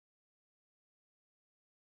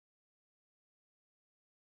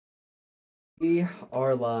We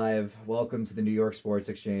are live. Welcome to the New York Sports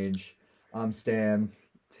Exchange. I'm Stan.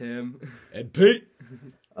 Tim. And Pete.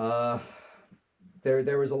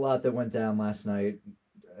 There was a lot that went down last night,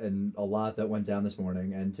 and a lot that went down this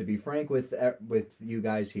morning. And to be frank with you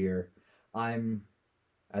guys here,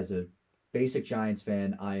 as a basic Giants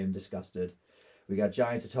fan, I am disgusted. We got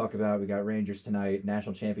Giants to talk about. We got Rangers tonight.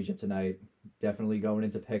 National championship tonight. Definitely going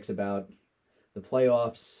into picks about the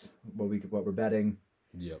playoffs. What we're betting.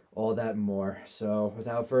 Yep. All that and more. So,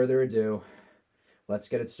 without further ado, let's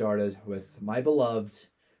get it started with my beloved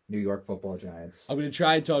New York Football Giants. I'm going to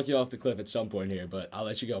try and talk you off the cliff at some point here, but I'll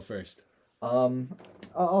let you go first.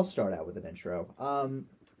 I'll start out with an intro. I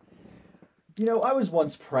was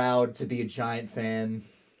once proud to be a Giant fan.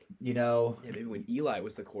 Yeah, maybe when Eli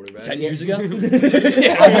was the quarterback. 10 years ago?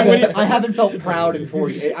 I haven't felt proud in 4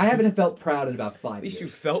 years. I haven't felt proud in about 5 years. At least you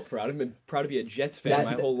felt proud. I've been proud to be a Jets fan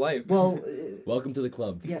my whole life. Well, welcome to the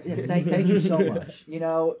club. Yeah, thank you so much.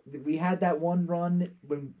 We had that one run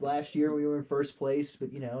when last year we were in first place,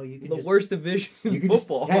 but you can worst division in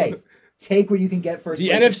football. Take what you can get first. The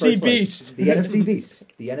place NFC Beast. The NFC Beast.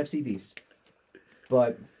 The NFC Beast.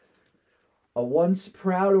 But a once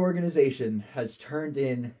proud organization has turned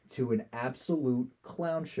into an absolute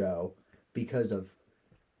clown show because of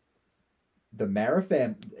the Mara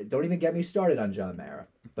fam. Don't even get me started on John Mara,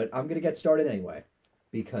 but I'm going to get started anyway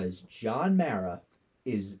because John Mara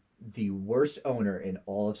is the worst owner in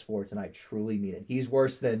all of sports, and I truly mean it. He's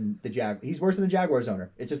worse than the Jaguars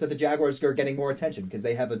owner. It's just that the Jaguars are getting more attention because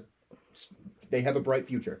they have a bright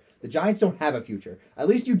future. The Giants don't have a future. At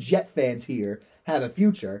least you Jet fans here have a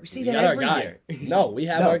future. We see that every year. No, we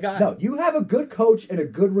have our guy. No, you have a good coach and a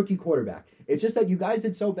good rookie quarterback. It's just that you guys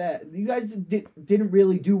did so bad. You guys didn't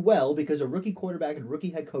really do well because a rookie quarterback and a rookie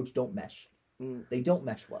head coach don't mesh. They don't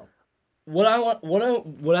mesh well. What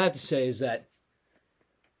I have to say is that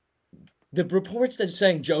the reports that are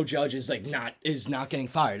saying Joe Judge is not getting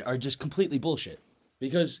fired are just completely bullshit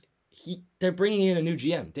because they're bringing in a new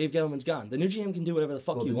GM. Dave Gettleman's gone. The new GM can do whatever the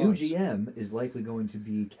fuck he wants. The new GM is likely going to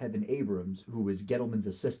be Kevin Abrams, who is Gettleman's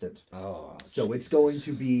assistant. Oh, so geez. It's going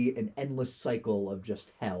to be an endless cycle of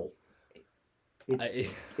just hell.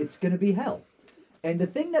 It's going to be hell. And the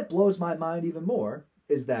thing that blows my mind even more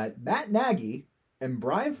is that Matt Nagy and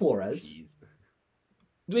Brian Flores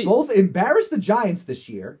both embarrassed the Giants this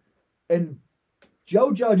year, and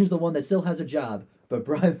Joe Judge is the one that still has a job, but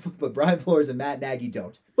Brian Flores and Matt Nagy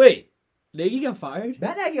don't. Wait, Nagy got fired?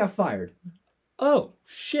 Matt Nagy got fired. Oh,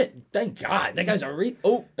 shit. Thank God. That guy's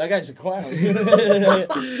that guy's a clown.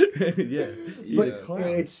 Yeah. He's a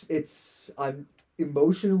clown. I'm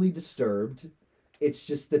emotionally disturbed. It's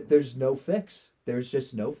just that there's no fix. There's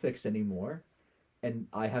just no fix anymore. And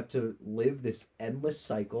I have to live this endless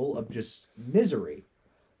cycle of just misery.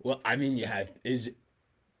 Well, I mean,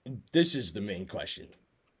 this is the main question.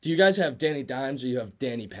 Do you guys have Danny Dimes or you have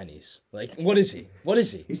Danny Pennies? Like, what is he?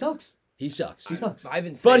 He sucks. He sucks. I've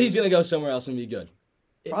been saying, but he's going to go somewhere else and be good.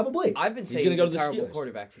 Probably. I've been saying he's a terrible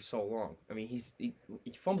quarterback for so long. I mean, he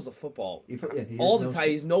fumbles the football all the time.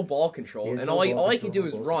 He's no ball control, and all he can do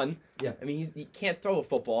is run. Yeah. I mean, he can't throw a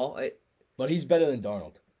football. But he's better than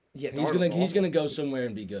Darnold. Yeah, he's gonna go somewhere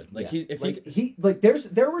and be good.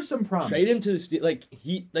 There were some promise. Trade him to the Steelers.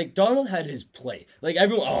 Darnold had his play. Like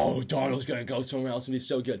everyone, Darnold's gonna go somewhere else and be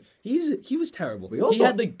so good. He was terrible. He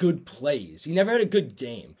had good plays. He never had a good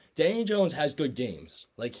game. Daniel Jones has good games.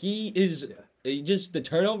 The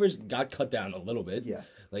turnovers got cut down a little bit. Yeah,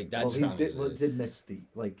 that's he did miss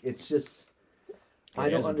it's just I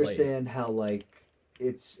don't understand how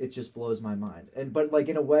it just blows my mind. But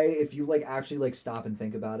in a way, if you actually stop and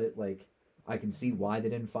think about it, I can see why they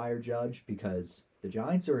didn't fire Judge because the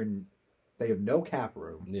Giants they have no cap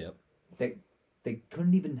room. Yeah. They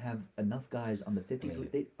couldn't even have enough guys on the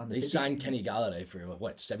 50. They signed Kenny Galladay for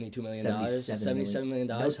 $72 million? $77 million?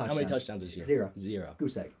 No How many touchdowns this year? Zero.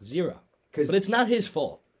 Goose egg. Zero. But it's not his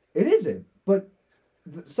fault. It isn't. But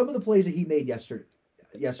some of the plays that he made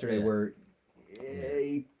yesterday were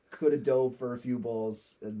he could have dove for a few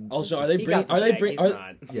balls. And also, are they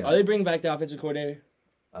bringing back the offensive coordinator?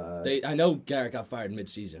 I know Garrett got fired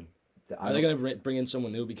mid-season. Are they going to bring in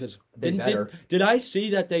someone new? Because did I see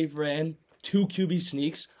that they ran 2 QB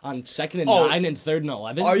sneaks on 2nd and 9 and 3rd and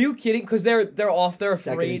 11? Are you kidding? Because they're off. They're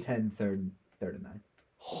afraid. 2nd and 10, third and 9.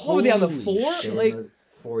 Oh, were they on the 4? The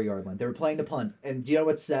 4-yard line. They were playing to punt. And do you know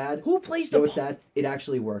what's sad? Who plays the punt? What's sad? It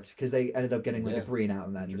actually worked because they ended up getting a 3 and out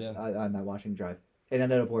on that Washington drive. It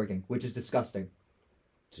ended up working, which is disgusting.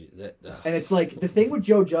 And it's the thing with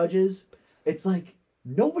Joe Judge is, it's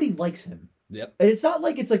nobody likes him. Yep. And it's not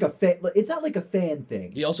like it's a fan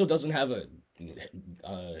thing. He also doesn't have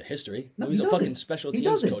history. No, he was a fucking special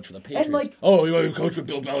teams coach for the Patriots. And like, oh, you want to coach with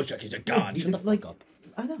Bill Belichick? He's a god. Shut the fuck up.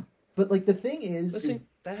 I know, but like the thing is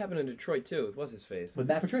that happened in Detroit too. What's his face? With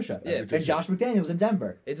Matt Patricia. Yeah, and Josh McDaniels in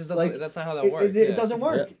Denver. It just doesn't. That's not how that works. It doesn't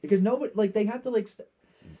work because nobody they have to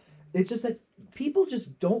it's just that people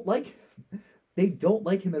just don't like. They don't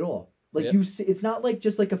like him at all. You see, it's not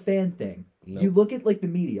just a fan thing. Nope. You look at the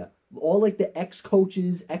media, all the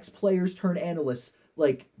ex-coaches, ex-players turned analysts.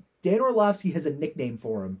 Dan Orlovsky has a nickname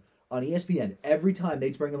for him on ESPN. Every time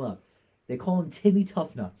they bring him up, they call him Timmy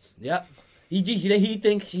Toughnuts. Yep. He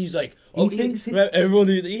thinks he's everyone.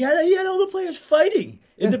 He had all the players fighting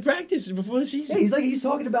in the practice before the season. Yeah, he's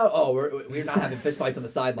talking about we're not having fistfights on the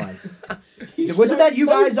sideline. Wasn't that you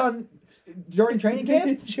guys during training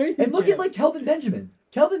camp? And look at Kelvin Benjamin.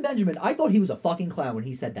 Kelvin Benjamin, I thought he was a fucking clown when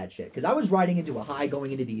he said that shit because I was riding into a high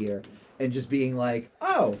going into the year and just being we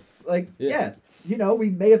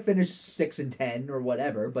may have finished 6-10 or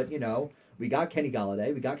whatever, but we got Kenny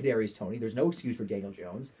Golladay, we got Kadarius Toney. There's no excuse for Daniel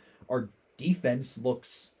Jones. Our defense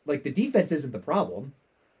looks like the defense isn't the problem.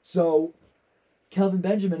 So Kelvin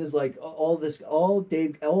Benjamin is all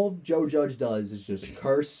Joe Judge does is just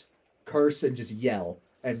curse, and just yell,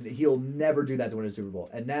 and he'll never do that to win a Super Bowl.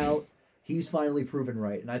 And now he's finally proven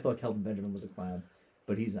right. And I thought Kelvin Benjamin was a clown,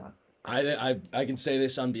 but he's not. I can say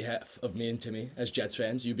this on behalf of me and Timmy as Jets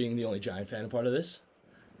fans, you being the only Giant fan a part of this.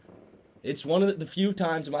 It's one of the few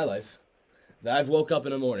times in my life that I've woke up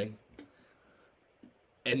in the morning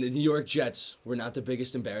and the New York Jets were not the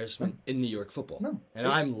biggest embarrassment in New York football. No. And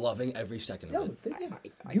I'm loving every second of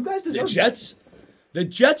it. You guys deserve The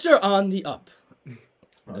Jets are on the up.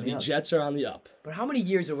 The Jets are on the up. But how many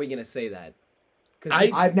years are we going to say that?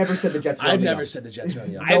 I've never said the Jets were on the up. I've never said the Jets were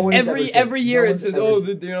on the up. Every year it says,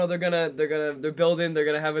 they're building, they're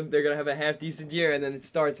gonna have a half decent year, and then it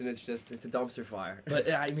starts and it's a dumpster fire.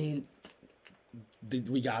 But I mean,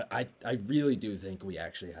 I really do think we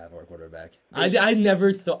actually have our quarterback. I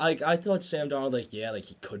never thought I thought Sam Darnold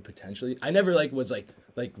he could potentially. I never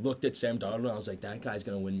looked at Sam Darnold and I was like, that guy's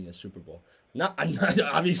gonna win me a Super Bowl. I'm not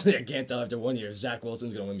obviously I can't tell after 1 year if Zach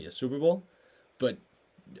Wilson's gonna win me a Super Bowl, but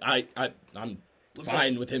I'm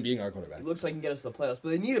fine with him being our quarterback. He looks like he can get us to the playoffs, but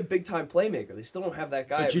they need a big-time playmaker. They still don't have that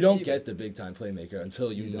guy. But you don't get the big-time playmaker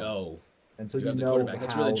until you know until you have the quarterback.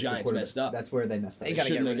 That's where the Giants messed up. That's where they messed up. They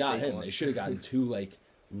shouldn't have got him. They should have gotten two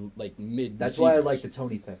mid. That's why I like the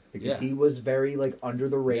Toney pick because he was very under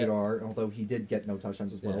the radar. Although he did get no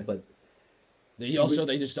touchdowns as well, but they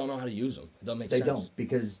just don't know how to use him. It doesn't make sense. They don't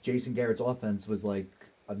because Jason Garrett's offense was a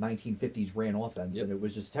 1950s ran offense, and it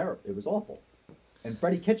was just terrible. It was awful. And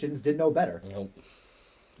Freddie Kitchens did no better. Nope.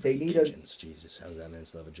 They need Kitchens, Jesus, how's that man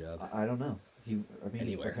still have a job? I don't know.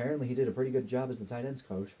 Apparently he did a pretty good job as the tight ends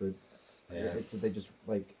coach, but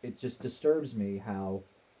it just disturbs me how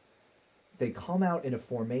they come out in a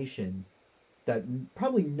formation that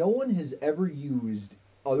probably no one has ever used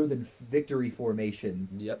other than victory formation.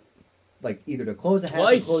 Yep. Either to close a half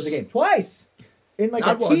or close a game. Twice! In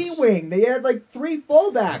a T-wing, they had 3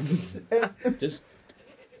 fullbacks. Just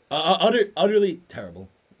utterly terrible.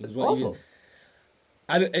 Awful.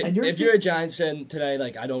 If you're a Giants fan today,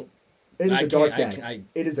 I don't. It is a dark day.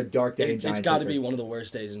 It is a dark day in Giants. It's got to be one of the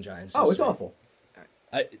worst days in Giants history. Oh, it's awful.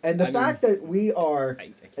 The fact that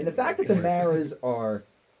the Maras are,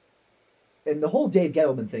 and the whole Dave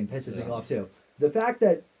Gettleman thing pisses me off too. The fact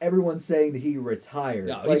that everyone's saying that he retired.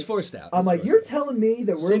 No, he's forced out. I'm you're telling me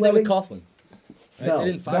that we're same thing with Coughlin. No,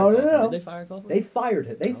 they didn't fire Coughlin. No. Did they fire Coughlin? They fired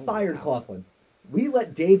him. They fired Coughlin. We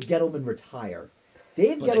let Dave Gettleman retire.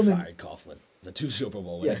 They fired Coughlin. The 2 Super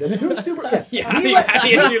Bowl winners. Yeah, the 2 Super Bowl. Yeah, how do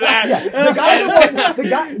you do that? Yeah,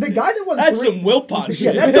 the guy that won. That's some Wilpon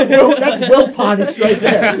shit. Yeah, that's Wilponish right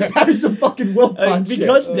there. That is some fucking Wilpon shit.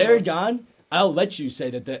 Because they're gone, I'll let you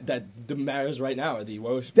say that the Maras right now are the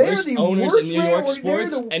worst owners in New York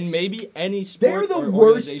sports and maybe any sport or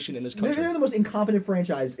organization in this country. They're the most incompetent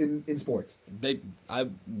franchise in sports. I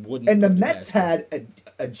wouldn't. And the Mets had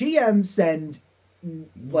a GM send.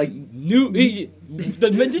 The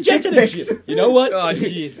Jets had a GM. You know what? Oh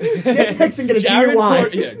jeez. Dick Picks and get a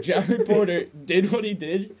DUI. Jared Porter did what he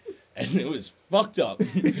did, and it was fucked up.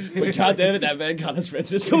 But goddamn it, that man got us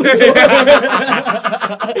Francisco Lindor.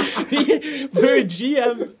 For a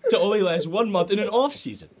GM to only last 1 month in an off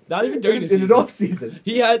season, not even during the season. In an off season,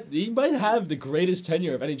 he might have the greatest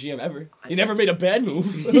tenure of any GM ever. He never made a bad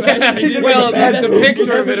move. The picks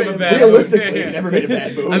were a bit of a bad move. Realistically, he never made a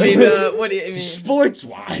bad move. I mean, sports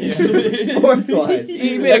wise,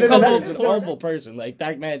 he made a couple. He's an awful person.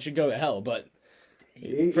 That man should go to hell. But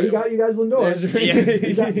he got you guys Lindor.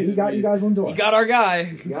 He got you guys Lindor. You got our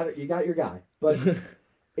guy. You got your guy. But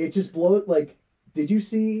it just blows. Did you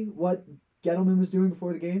see what Gettleman was doing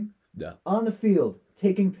before the game? No. On the field,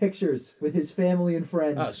 taking pictures with his family and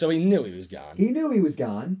friends. Oh, so he knew he was gone. He knew he was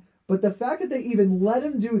gone, but the fact that they even let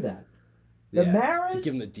him do that, the Maras... To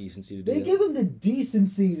give him the decency to do that. They give him the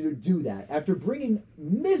decency to do that after bringing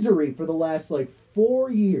misery for the last,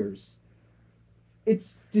 4 years.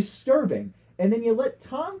 It's disturbing. And then you let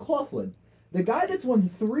Tom Coughlin, the guy that's won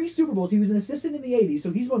 3 Super Bowls, he was an assistant in the 80s,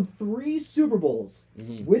 so he's won 3 Super Bowls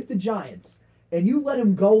with the Giants, and you let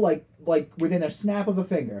him go like within a snap of a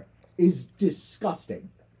finger is disgusting.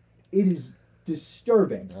 It is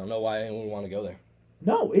disturbing. I don't know why anyone would want to go there.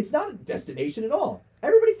 No, it's not a destination at all.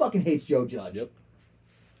 Everybody fucking hates Joe Judge. Yep.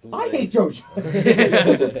 I hate Joe Judge.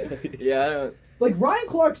 Yeah, I don't... Like Ryan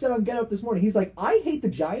Clark said on Get Up this morning, he's like, I hate the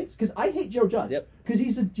Giants because I hate Joe Judge. Yep. Because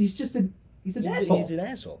he's an asshole. He's an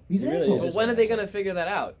asshole. He's an really asshole. But when are they going to figure that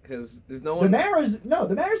out? Because there's no one... The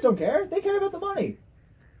Maras don't care. They care about the money.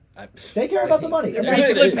 They care about the money. They're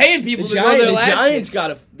basically paying people to go there The last Giants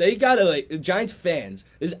game. the Giants fans.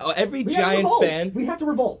 Every Giant fan. We have to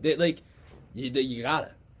revolt. You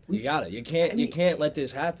gotta. You can't let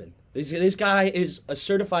this happen. This guy is a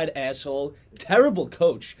certified asshole, terrible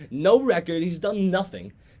coach, no record, he's done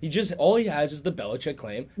nothing. All he has is the Belichick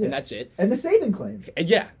claim, and that's it. And the Saban claim.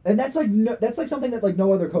 Yeah. And that's like something that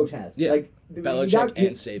no other coach has. Yeah. Like Belichick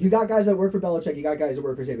and Saban. You got guys that work for Belichick, you got guys that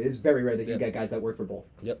work for Saban. It's very rare that you get guys that work for both.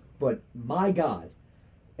 Yep. But my God,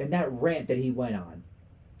 and that rant that he went on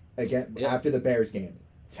again after the Bears game,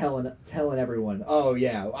 telling everyone, oh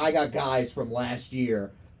yeah, I got guys from last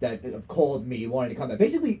year that have called me wanting to come back.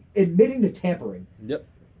 Basically admitting to tampering. Yep.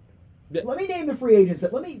 Let me name the free agents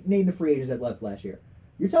that left last year.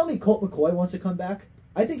 You're telling me Colt McCoy wants to come back?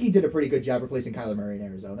 I think he did a pretty good job replacing Kyler Murray in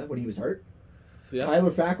Arizona when he was hurt. Yep.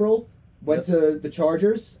 Kyler Fackrell went to the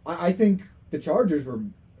Chargers. I think the Chargers were...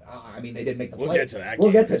 they didn't make the playoffs. We'll get to that.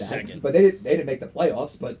 We'll get to that. Second. But they didn't make the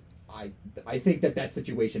playoffs, but I think that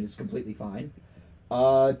situation is completely fine.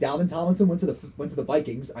 Dalvin Tomlinson went to the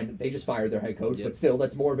Vikings. They just fired their head coach, but still,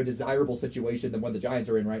 that's more of a desirable situation than what the Giants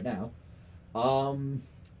are in right now.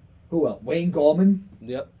 Who else? Wayne Gallman.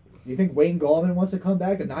 Yep. You think Wayne Gallman wants to come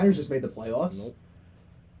back? The Niners just made the playoffs.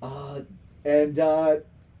 Nope. And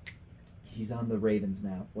he's on the Ravens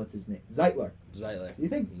now. What's his name? Zeitler. You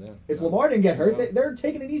think if Lamar didn't get hurt, they're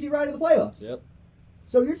taking an easy ride to the playoffs? Yep.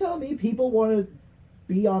 So you're telling me people want to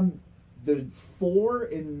be on the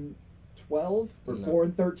 4-12 or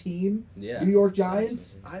 4-13 New York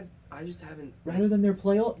Giants? I just haven't. Rather than the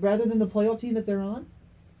playoff team that they're on.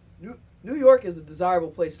 New York is a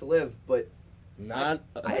desirable place to live, but I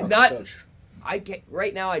can't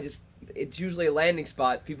right now. It's usually a landing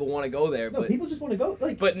spot. People want to go there, but people just want to go.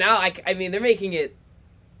 But now, they're making it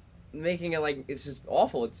like it's just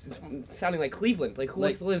awful. It's sounding like Cleveland. Like who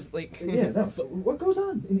wants to live what goes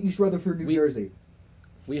on in East Rutherford, New Jersey?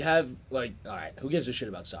 We have, all right, who gives a shit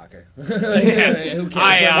about soccer? Who cares?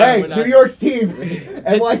 Hey, New York's team.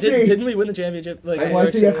 NYC. Didn't we win the championship?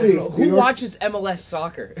 NYCFC. Who watches MLS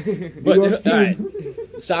soccer? New York's team.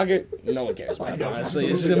 Soccer, no one cares about, honestly.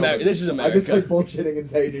 This is America. I just like bullshitting and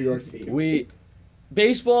saying New York's team.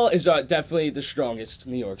 Baseball is definitely the strongest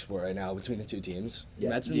New York sport right now between the two teams. Yeah.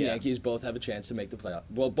 Mets and Yankees both have a chance to make the playoffs.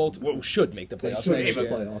 Well, both should make the playoffs next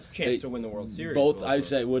year. Chance to win the World Series. Both, I'd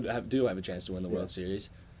say, do have a chance to win the World Series.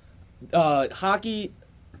 Hockey.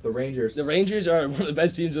 The Rangers. The Rangers are one of the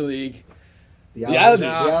best teams in the league. The Islanders.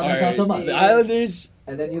 Not so much. The Islanders.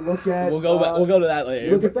 And then you look at. We'll go to that later.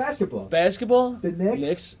 You look at basketball. The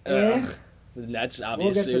Knicks. The Nets,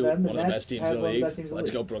 obviously, one of the best teams in the league. Let's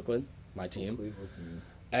go Brooklyn, my team.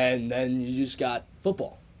 And then you just got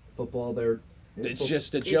football. It's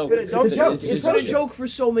just a joke. It's a joke. It's been a joke for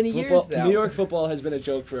so many years now. New York football has been a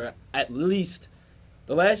joke for at least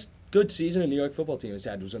the last good season a New York football team has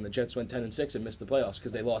had was when the Jets went 10-6 and missed the playoffs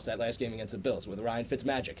because they lost that last game against the Bills with Ryan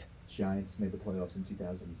Fitzmagic. Giants made the playoffs in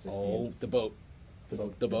 2016. Oh, the boat.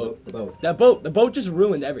 The boat just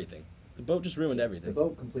ruined everything. The boat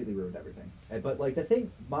completely ruined everything. But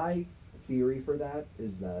my theory for that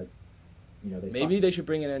is that they should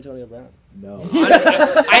bring in Antonio Brown. No.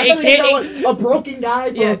 A broken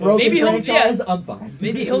guy for a broken franchise, I'm fine.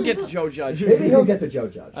 Maybe he'll get to Joe Judge.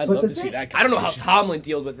 I'd love to see that. I don't know how Tomlin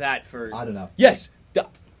dealt with that I don't know. Yes.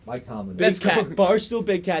 Mike Tomlin. Barstool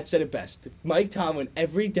Big Cat said it best. Mike Tomlin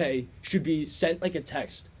every day should be sent a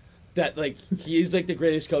text that he is the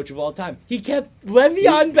greatest coach of all time. He kept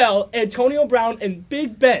Le'Veon Bell, Antonio Brown, and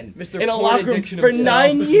Big Ben in a locker room for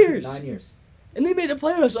 9 years. 9 years. And they made the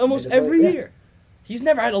playoffs almost every year. He's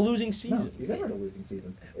never had a losing season. No, he's never had a losing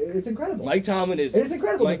season. It's incredible. Mike Tomlin is. It's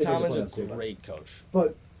incredible. Mike Tomlin's a great coach.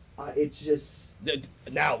 But it's just.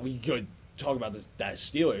 Now we could talk about that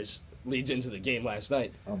Steelers. leads into the game last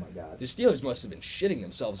night. Oh my God. The Steelers must have been shitting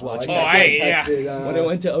themselves watching. I texted, when it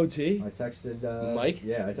went to OT. I texted Mike.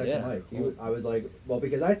 Yeah, I texted Mike. I was like, well,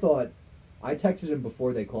 because I texted him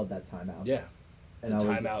before they called that timeout. Yeah. And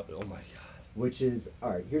timeout. Oh my God. Which is all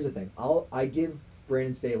right. Here's the thing. I give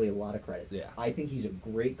Brandon Staley a lot of credit. Yeah. I think he's a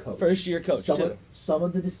great coach. First year coach too. Some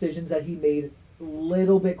of the decisions that he made,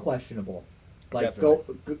 little bit questionable. Like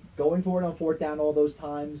going for it on fourth down all those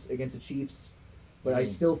times against the Chiefs, but I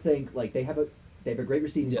still think like they have a great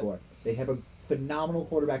receiving core. They have a phenomenal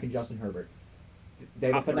quarterback in Justin Herbert. They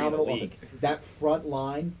have a phenomenal offense. That front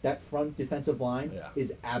defensive line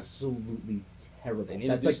is absolutely terrible.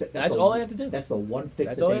 That's all I have to do. That's the one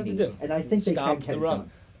fix that's that all they I have need. to do. And I think they stop can the run.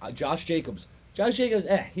 Josh Jacobs,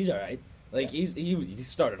 he's all right. Like he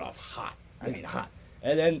started off hot. I mean hot.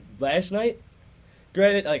 And then last night,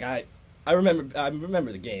 granted, like I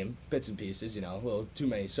remember the game, bits and pieces, a little too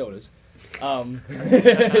many sodas.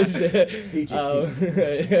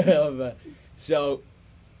 So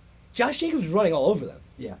Josh Jacobs was running all over them.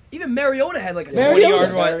 Yeah. Even Mariota had like a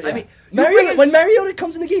 20-yard run. I mean, when Mariota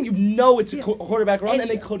comes in the game, it's a quarterback run, and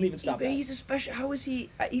they couldn't even stop that. He's a special. How is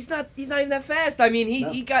he? He's not even that fast. I mean,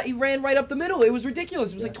 he ran right up the middle. It was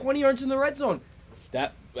ridiculous. It was like 20 yards in the red zone.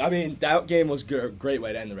 That game was a great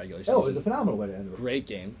way to end the regular season. Oh, it was a phenomenal way to end the Great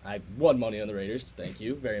game. I won money on the Raiders. Thank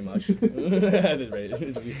you very much.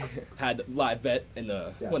 Had live bet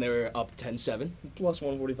when they were up 10-7, plus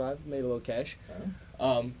 145. Made a little cash.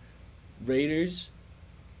 Raiders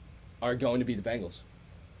are going to beat the Bengals.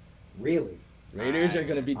 Really? Raiders are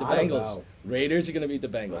going to beat the Bengals. Raiders are going to beat the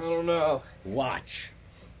Bengals. I don't know. Watch.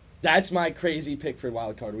 That's my crazy pick for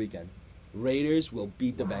Wild Card Weekend. Raiders will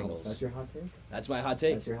beat the Bengals. That's your hot take? That's my hot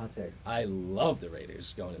take. That's your hot take. I love the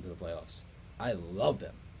Raiders going into the playoffs. I love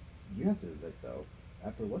them. You have to admit, though,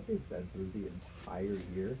 after what they've been through the entire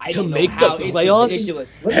year... To make the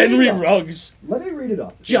playoffs? Henry Ruggs. Let me read it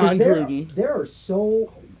off. John Gruden. There are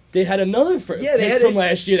so... They had another pick from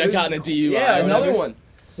last year that got in a DUI. Yeah, another one.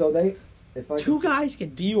 So they... Two guys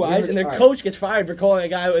get DUIs, and their coach gets fired for calling a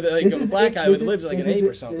guy with a black guy with lips like an ape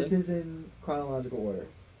or something. This is in chronological order.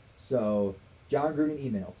 So, John Gruden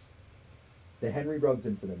emails. The Henry Ruggs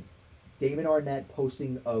incident. Damon Arnett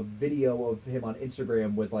posting a video of him on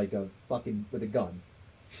Instagram with like with a gun.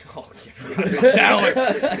 Oh,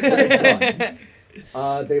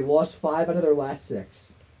 yeah. They lost 5 out of their last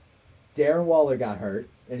 6. Darren Waller got hurt,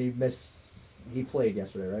 and he played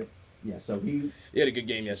yesterday, right? Yeah, so he had a good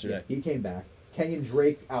game yesterday. Yeah, he came back. Kenyon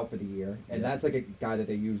Drake out for the year, and that's like a guy that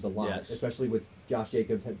they used a lot, especially with Josh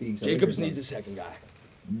Jacobs being so... Jacobs needs a second guy.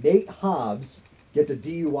 Nate Hobbs gets a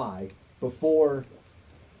DUI before...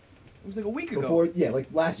 It was like a week ago. Like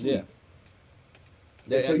last week.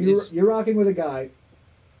 Yeah, so you're rocking with a guy,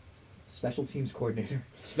 special teams coordinator.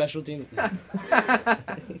 Special teams...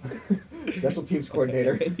 Special teams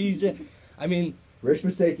coordinator. Rich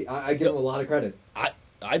Masaki, I give him a lot of credit.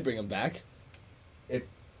 I'd bring him back. If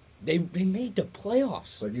they made the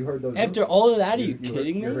playoffs. But you heard those... After all of that, are you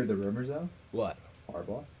kidding me? You heard the rumors, though? What?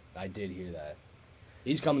 Harbaugh? I did hear that.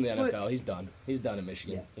 He's coming to the NFL. He's done. He's done in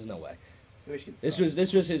Michigan. Yeah. There's no way.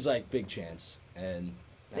 This was his like big chance, and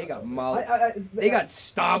they got mauled. They got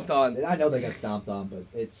stomped on. I know they got stomped on, but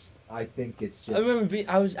I think it's just... I remember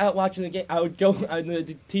I was out watching the game. I would go...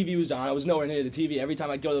 the TV was on. I was nowhere near the TV. Every time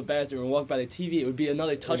I'd go to the bathroom and walk by the TV, it would be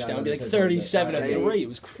another touchdown. It would be like 37-3. It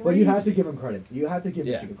was crazy. But you have to give them credit. You have to give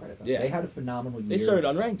Michigan credit. Though. Yeah. They had a phenomenal year. They started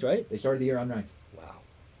unranked, right? They started the year unranked. Wow.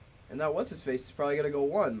 And now what's-his-face is probably going to go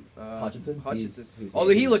 1. Hutchinson?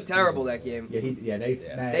 Although he looked terrible that game. Yeah,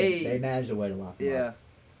 they managed a way to lock him up.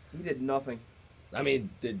 He did nothing. I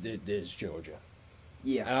mean, there's Georgia.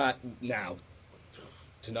 Yeah. Now...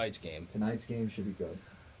 Tonight's game should be good.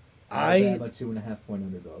 Alabama 2.5-point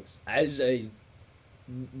underdogs.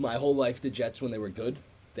 My whole life, the Jets, when they were good,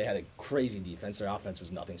 they had a crazy defense. Their offense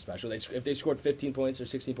was nothing special. If they scored 15 points or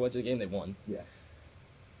 16 points in a game, they won. Yeah.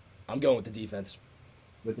 I'm going with the defense.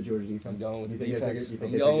 With the Georgia defense? I'm going with the defense.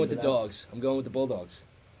 I'm going with the dogs. I'm going with the Bulldogs.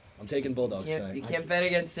 I'm taking Bulldogs tonight. You can't bet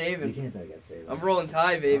against Saban. You can't bet against Saban. I'm rolling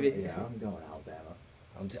Tide, baby. I'm going Alabama.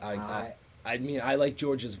 I like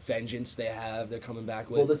Georgia's vengeance they have. They're coming back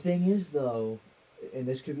with. Well, the thing is, though, and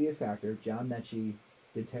this could be a factor. John Mechie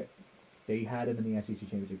they had him in the SEC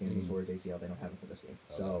championship game. He tore his ACL. They don't have him for this game,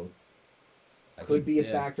 so could be a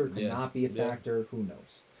factor. Could not be a factor. Who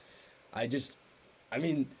knows?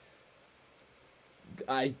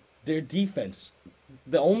 Their defense.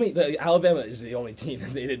 The Alabama is the only team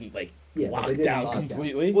that they didn't lock down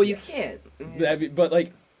completely. Well, you can't.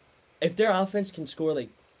 But if their offense can score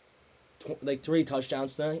 3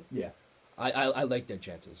 touchdowns tonight. Yeah, I like their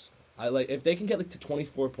chances. If they can get to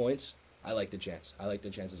 24 points, I like the chance. I like the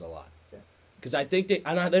chances a lot. Yeah. Because I think they're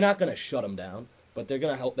not going to shut them down, but they're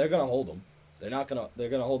going to hold them. They're going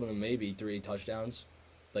to hold them to maybe 3 touchdowns,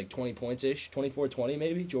 like 20 points ish, 24-20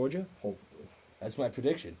 maybe Georgia. Hopefully. That's my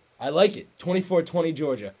prediction. I like it. 24-20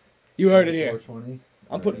 Georgia. You heard it here. 24-20.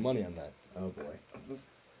 I'm putting money on that. Oh boy.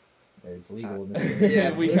 It's legal in this area.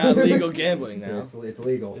 Yeah, we got legal gambling now. It's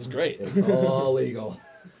legal. It's great. It's all legal.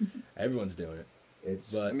 Everyone's doing it.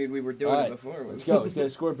 I mean, we were doing it before. Let's go. Let's get a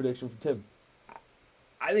score prediction from Tim.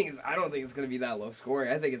 I don't think it's going to be that low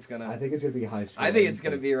scoring. I think it's going to be high scoring. I think it's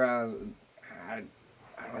going to be around.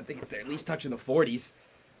 I think they're at least touching the 40s.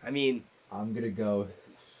 I mean, I'm going to go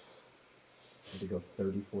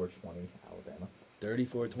 34-20 Alabama.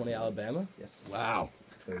 34-20 Alabama? Yes. Wow.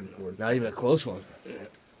 34. Not even a close one.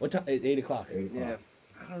 What time? 8 o'clock. 8 o'clock. Yeah.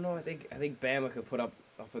 I don't know. I think Bama could put up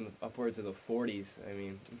in the upwards of the 40s. I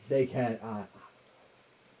mean, they can.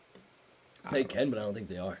 They can, but I don't think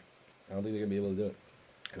they are. I don't think they're gonna be able to do it,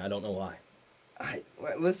 and I don't know why.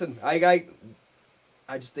 Listen, I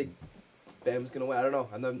just think Bama's gonna win. I don't know.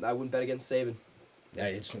 I wouldn't bet against Saban. Yeah,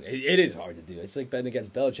 it is hard to do. It's like betting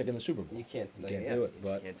against Belichick in the Super Bowl. You can't do it.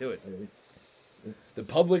 But can't do it. It's the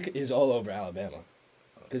public is all over Alabama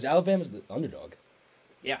because Alabama's the underdog.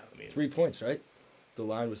 Yeah, I mean 3 points, right? The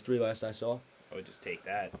line was 3 last I saw. I would just take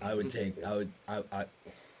that. I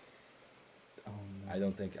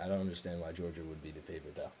don't understand why Georgia would be the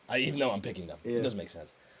favorite though. Even though I'm picking them, it doesn't make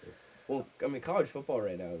sense. Well, I mean, college football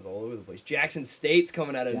right now is all over the place. Jackson State's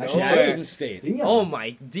coming out of nowhere. Jackson State. Oh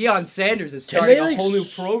my! Deion Sanders is starting a whole new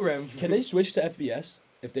program. Can they switch to FBS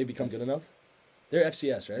if they become good enough? They're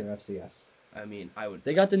FCS, right? They're FCS. I mean, I would.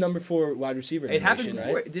 They got the number 4 wide receiver. It happened nation,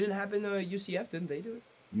 before. right? It didn't happen. UCF didn't they do it?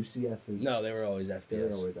 UCF is No, they were always FBS. They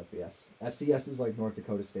were always FBS. FCS is like North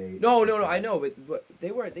Dakota State. No, I know, but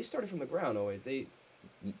they started from the ground. Oh wait, they.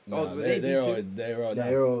 No, they were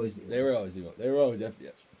always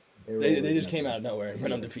FBS. They just came out of nowhere and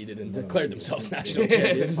went undefeated and declared themselves national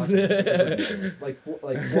champions. like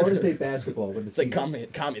Florida State basketball when it's like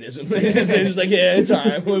communism. They're just like, yeah, it's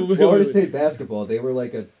time. Florida State basketball, they were probably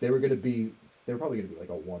gonna be like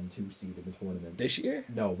a 1-2 seed in the tournament this year.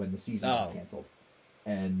 No, when the season got canceled.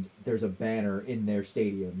 And there's a banner in their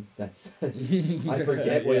stadium that says, I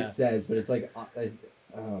forget what it says, but it's like,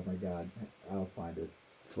 oh my god, I'll find it.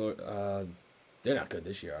 They're not good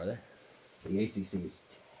this year, are they? The ACC is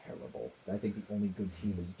terrible. I think the only good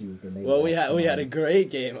team is Duke, and we had a great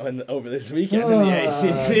game over this weekend in the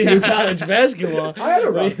ACC college basketball. I had a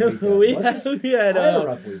rough weekend. We had a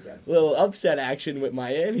rough weekend. Little upset action with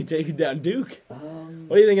Miami taking down Duke.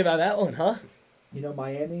 What do you think about that one, huh?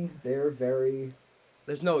 Miami, they're very.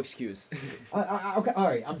 There's no excuse. Okay, all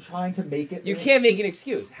right. I'm trying to make it. You can't make an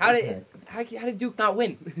excuse. How did Duke not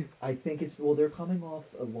win? I think they're coming off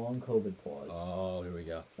a long COVID pause. Oh, here we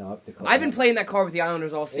go. I've been playing that card with the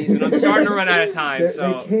Islanders all season. I'm starting to run out of time.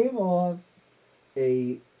 They came off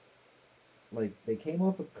a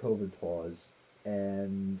COVID pause,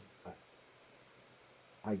 and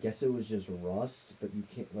I guess it was just rust. But you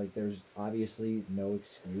can't there's obviously no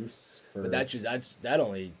excuse for. But that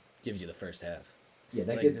only gives you the first half. Yeah,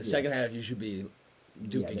 the second half you should be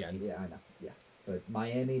Duke again. Yeah, I know. Yeah, but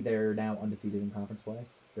Miami, they're now undefeated in conference play.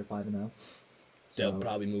 They're 5-0. They'll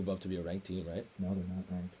probably move up to be a ranked team, right? No, they're not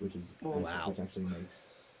ranked, which actually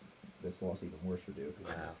makes this loss even worse for Duke.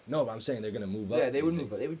 Wow. No, but I'm saying they're gonna move up. Yeah, they would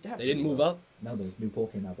move up. They didn't move up. No, the new poll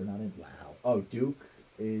came out. They're not in. Wow. Oh, Duke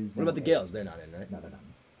is. What about the Gales? They're not in, right? No, they're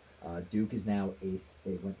not. Duke is now 8th.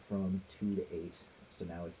 They went from 2 to 8, so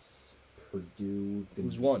now it's Purdue.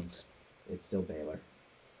 Who's won? It's still Baylor.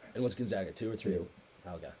 And what's Gonzaga, 2 or 3? 2.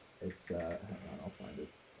 Okay. It's hang on, I'll find it.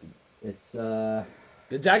 It's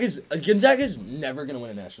Gonzaga's never gonna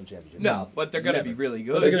win a national championship. No, but they're gonna be really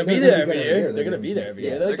good. But they're gonna be there every year. They're gonna be there every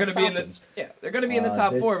year. They're gonna be in the they're gonna be in the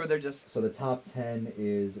top 4, but they're just. So the top 10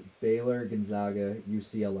 is Baylor, Gonzaga,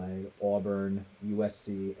 UCLA, Auburn,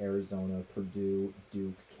 USC, Arizona, Purdue,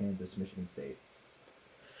 Duke, Kansas, Michigan State.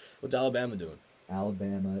 What's Alabama doing?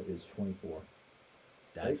 Alabama is 24.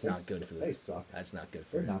 That's not good for the. They suck. That's not good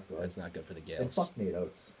for. They're not good. That's not good for the Gales. And fuck Nate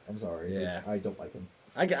Oates. I'm sorry. Yeah. I don't like him.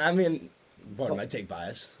 I mean, pardon my take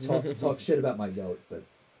bias. Talk shit about my goat, but.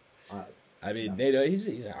 I mean, Nate Oates,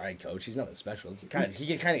 he's an alright coach. He's nothing special. He kind of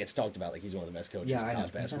gets talked about like he's one of the best coaches in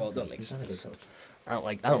college basketball. It doesn't make sense. I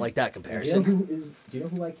don't like that comparison. Do you know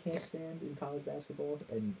who I can't stand in college basketball?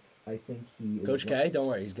 And I think he is Coach K, don't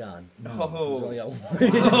worry, he's gone. No. He's only got one.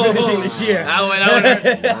 He's finishing this year. Oh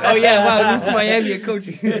yeah, wow, lose to Miami at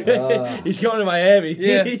coaching. He's going to Miami.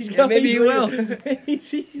 Yeah, maybe he will.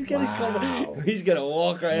 He's gonna come. He's gonna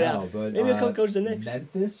walk right out. But maybe he'll come coach the Knicks.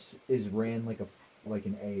 Memphis is ran like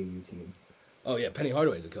an AAU team. Oh yeah, Penny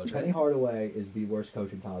Hardaway's a coach. Penny right? Hardaway is the worst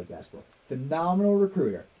coach in college basketball. Phenomenal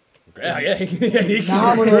recruiter. Yeah, he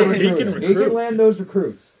Phenomenal recruiter. He can recruit. He can land those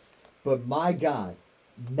recruits. But my God,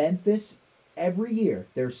 Memphis every year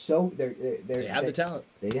they have the talent.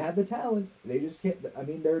 They have the talent. They just can't. I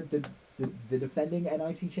mean, they're the defending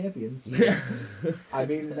NIT champions. I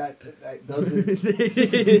mean that doesn't.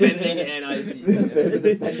 Defending NIT. They're the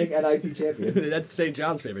defending NIT champions. That's St.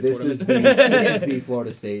 John's favorite This tournament. is the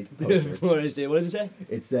Florida State poster. Florida State. What does it say?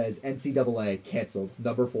 It says NCAA canceled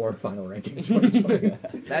 #4 final ranking 2020.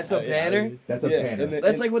 That's a banner. That's a banner.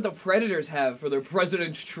 That's like what the Predators have for their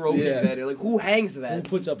President's Trophy banner. Like, who hangs that? Who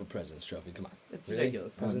puts up a President's Trophy? Come on. It's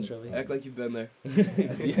ridiculous. President's Trophy. Act like you've been there.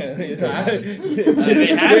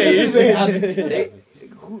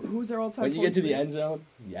 Who's their all-time? When you get to the end zone,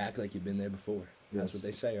 you act like you've been there before. That's what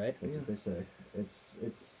they say, right? That's what they say.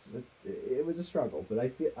 It was a struggle, but I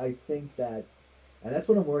think that, and that's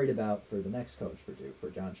what I'm worried about for the next coach for Duke, for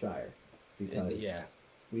John Shire, because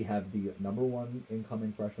we have the #1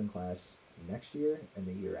 incoming freshman class next year and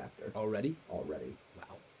the year after. Already.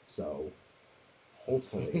 Wow. So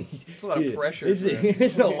hopefully, it's a lot of pressure.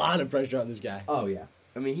 There's a lot of pressure on this guy. Oh yeah.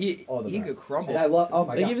 I mean, he could crumble. And I love. Oh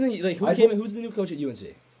my God. Even who's the new coach at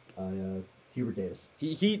UNC? Hubert Davis.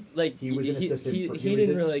 He was an assistant. He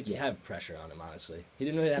didn't really have pressure on him. Honestly, he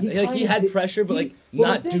didn't really have. He had pressure, but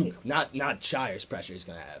not Duke, not Shire's pressure. He's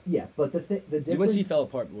gonna have. Yeah, but the difference. UNC fell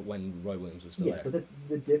apart when Roy Williams was still there. Yeah, but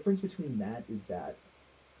the difference between that is that,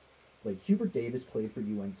 Hubert Davis played for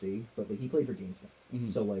UNC, but he played for Dean Smith. Mm-hmm.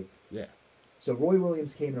 So So Roy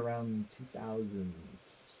Williams came in around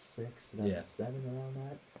 2006, 2007, around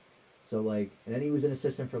that. So and then he was an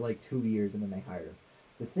assistant for 2 years, and then they hired him.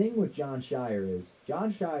 The thing with John Shire is,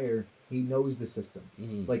 he knows the system.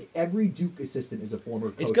 Mm-hmm. Every Duke assistant is a former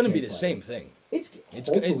coach. It's going to be the same thing. It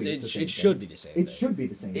should be the same thing. It should be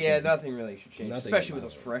the same thing. Yeah, nothing really should change, especially with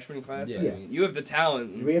those freshman classes. Yeah. I mean, you have the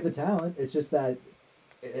talent. We have the talent. It's just that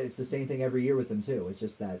it's the same thing every year with them, too. It's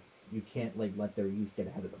just that you can't, let their youth get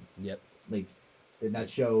ahead of them. Yep. And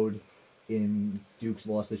that showed in Duke's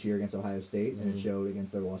loss this year against Ohio State, and it showed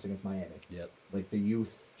against their loss against Miami. Yep. The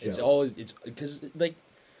youth showed. It's because,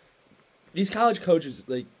 these college coaches,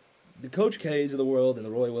 the Coach K's of the world and the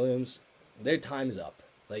Roy Williams, their time is up.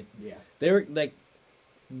 They were,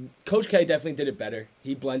 Coach K definitely did it better.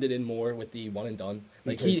 He blended in more with the one and done.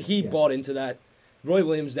 He bought into that. Roy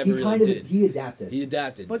Williams never really did. He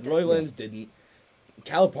adapted. But Roy Williams didn't.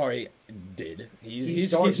 Calipari did.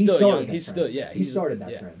 He's still young. He started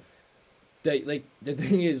that trend. The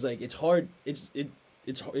thing is, it's hard. It's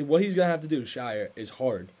what he's gonna have to do. Shire is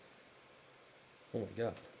hard. Oh my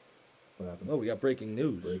God. What happened? Oh, we got breaking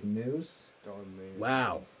news. Breaking news.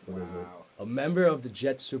 Wow. What is it? A member of the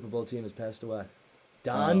Jets Super Bowl team has passed away.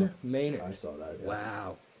 Don Maynard. I saw that. Yes.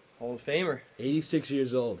 Wow. Hall of Famer. 86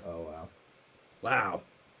 years old. Oh wow. Wow.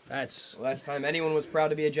 That's last time anyone was proud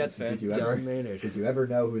to be a Jets fan. Don Maynard. Did you ever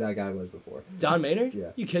know who that guy was before? Don Maynard?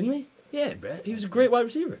 Yeah. You kidding me? Yeah, bro. He was a great wide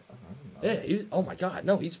receiver. Yeah. Oh my God.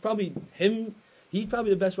 No, he's probably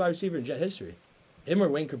the best wide receiver in Jet history. Him or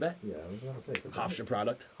Wayne Corbett? Yeah, I was going to say. Hofstra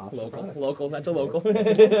product. Product. Local. That's a local.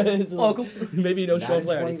 It's local. Maybe no show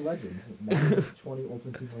Flaherty. 20 legend. 20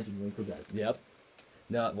 Ultimate Team legend, Wayne Corbett. Yep.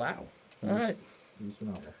 No, wow. All right. He was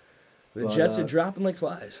phenomenal. The Jets are dropping like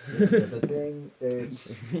flies. The thing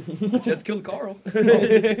is... Jets killed Carl.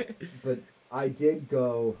 But I did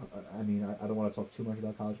go... I don't want to talk too much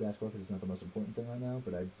about college basketball because it's not the most important thing right now,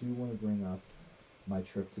 but I do want to bring up my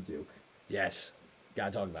trip to Duke. Yes.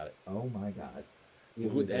 Gotta talk about it. Oh, my God.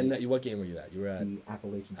 What game were you at? You were at the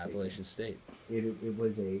Appalachian State. It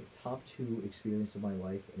was a top 2 experience of my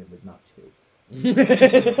life, and it was not 2.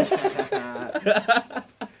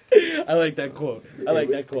 I like that quote.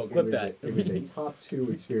 Clip that. It was a top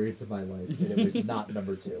 2 experience of my life, and it was not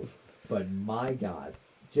number 2. But my God,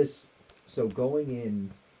 just so going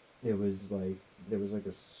in, it was there was a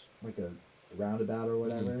roundabout or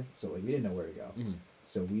whatever. Mm-hmm. So we didn't know where to go. Mm-hmm.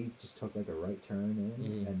 So we just took a right turn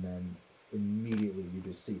in, and then immediately you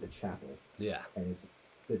just see the chapel. Yeah. And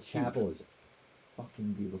the chapel is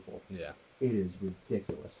fucking beautiful. Yeah. It is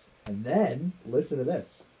ridiculous. And then listen to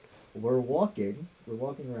this. We're walking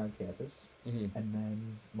around campus, and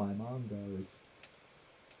then my mom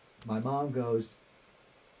goes,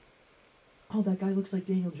 "Oh, that guy looks like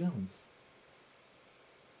Daniel Jones."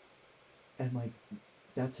 And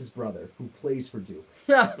that's his brother who plays for Duke.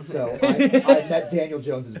 So I met Daniel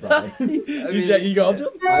Jones' brother. You go up to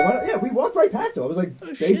him? We walked right past him. I was like,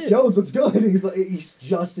 "Bates Jones, what's good?" And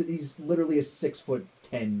he's literally a 6'10"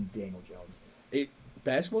 Daniel Jones.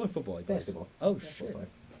 Basketball or football? Basketball. Oh shit!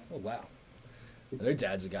 Oh wow! Their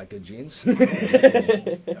dads have got good genes. I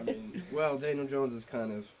mean, well, Daniel Jones is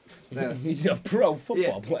kind of... Yeah. He's a pro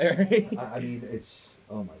football player. I mean, it's...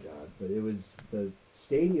 Oh, my God. But it was... The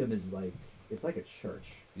stadium is like... It's like a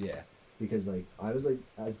church. Yeah. Because, like, I was, like...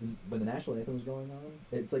 When the national anthem was going on,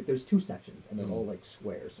 it's like there's 2 sections, and they're all, like,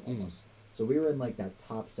 squares, almost. So we were in, like, that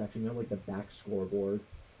top section, like, the back scoreboard.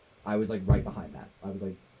 I was, like, right behind that. I was,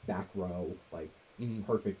 like, back row, like,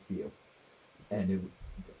 perfect view. And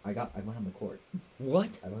I went on the court. What?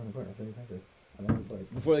 I went on the court. I'll tell you exactly. I went on the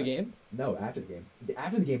court. Before the game? No, after the game.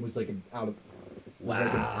 After the game was like an out of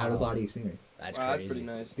body experience. That's crazy. That's pretty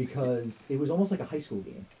nice. Because it was almost like a high school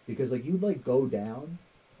game. Because like you'd like go down,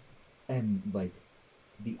 and like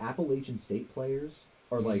the Appalachian State players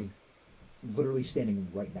are like literally standing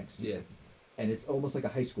right next to you. And it's almost like a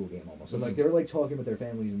high school game almost. So like they're like talking with their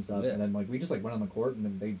families and stuff, and then like we just like went on the court, and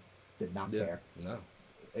then they did not care. No.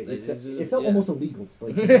 It felt almost illegal. To,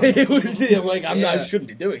 like, it was like I shouldn't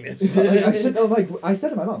be doing this. I said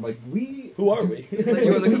to my mom, like who are we? Like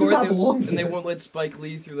you in the court, and they won't let Spike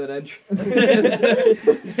Lee through that entrance.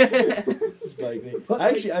 Spike Lee.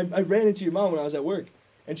 Actually, I ran into your mom when I was at work,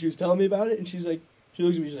 and she was telling me about it, and she looks at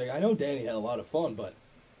me, she's like, I know Danny had a lot of fun, but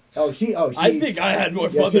I think I had more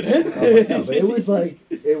fun than him. No, but it was like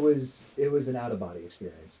it was an out of body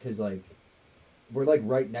experience because like. We're like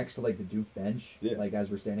right next to like the Duke bench, like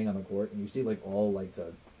as we're standing on the court, and you see like all like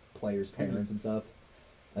the players' parents and stuff.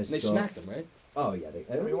 They smacked them, right? Oh yeah,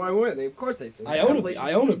 why would they? Of course they.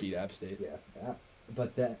 Iona beat App State. Yeah,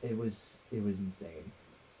 but that it was insane,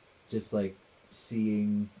 just like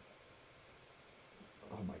seeing.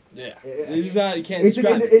 Oh my! Yeah, you can't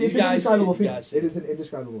describe it. It's an indescribable feeling. It is an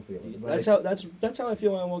indescribable feeling. That's how I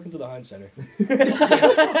feel when I walk into the Heinz Center. That's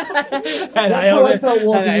how I felt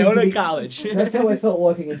walking into college. That's how I felt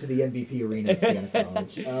walking into the MVP arena at Siena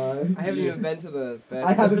College. I haven't even been to the.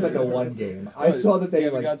 I haven't been to one game. I saw that they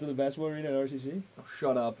got to the basketball arena at RCC. Oh,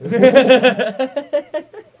 shut up.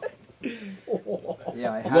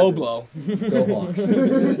 Yeah, I have. Low blow. Go Hawks.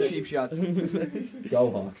 This is the cheap shots.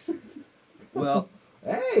 Go Hawks. Well.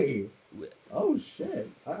 Hey! Oh shit!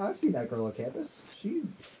 I've seen that girl on campus.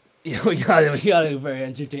 Yeah, we got a very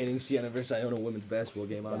entertaining Siena versus Iona women's basketball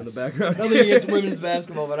game on in the background. Nothing against women's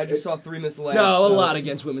basketball, but I just saw 3 missed layups. No, a lot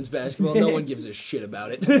against women's basketball. No one gives a shit about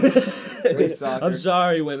it. I'm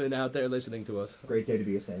sorry, women out there listening to us. Great day to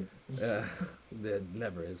be a Saint. It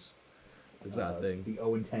never is. It's not a thing. The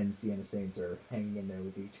 0-10 Siena Saints are hanging in there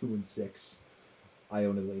with the 2-6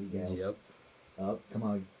 Iona Lady Gals. Yep. Come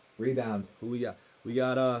on, rebound. Who we got? We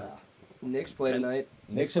got Knicks play tonight.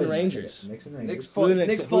 Knicks and Rangers. Knicks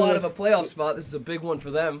fall out of a playoff spot. This is a big one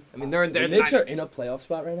for them. I mean, the Knicks are in a playoff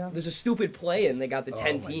spot right now. There's a stupid play-in. They got the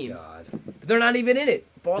 10 teams. God. But they're not even in it.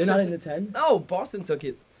 They're not in the 10? No, Boston took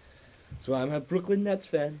it. So I'm a Brooklyn Nets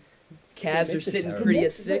fan. Cavs are sitting pretty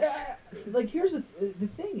at 6. Like, here's the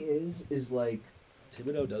thing is like.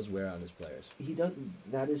 Thibodeau does wear on his players. He does.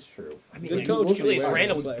 That is true. I mean, good coach. Julius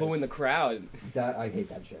Randle was booing the crowd. I hate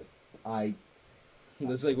that shit.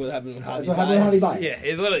 That's like what happened with Javi Baez. Yeah,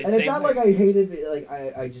 it's literally. And it's not like I hated. Like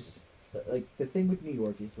I just like the thing with New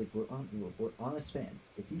York is like we're honest fans.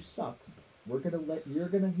 If you suck, you're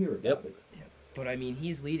gonna hear about it. Yeah. But I mean,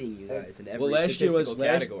 he's leading you guys in every last year was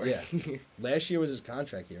category. Last year was his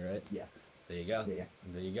contract year, right? Yeah. There you go. Yeah.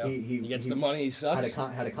 There you go. He gets the money. He sucks.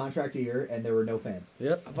 Had a contract year, and there were no fans.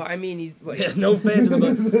 Yep. But I mean, he's no fans in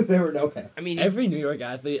the building. There were no fans. I mean, every New York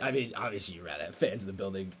athlete. I mean, obviously you rather have fans in the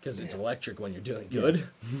building because it's electric when you're doing good.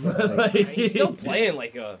 Yeah. He's still playing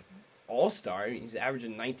like a all-star. I mean, he's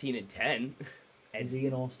averaging 19 and 10. Is he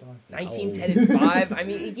an all-star? 19, 10, and 5. I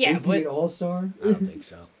mean, yeah, is he an all-star? I don't think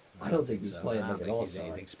so. I don't think he's playing like an all-star. I don't think he's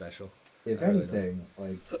anything special. If anything,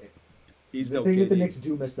 like. He's the thing that the Knicks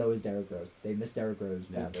do miss, though, is Derrick Rose. They miss Derrick Rose.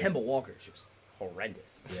 Yeah. Kemba Walker's just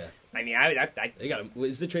horrendous. Yeah. I mean, they got him.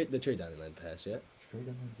 Is the trade deadline passed yet? Trade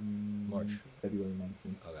deadline's in March. February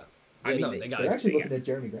 19th. Okay. They're actually looking at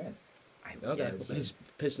Jeremy Grant. Okay. He's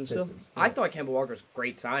Pistons still? I thought Kemba Walker's a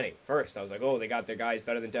great signing. First, I was like, oh, they got their guys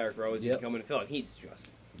better than Derrick Rose. He can come in and fill it. He's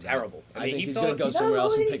just terrible. I think he's going to go somewhere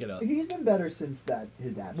else and pick it up. He's been better since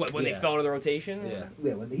his absence. When they fell into the rotation?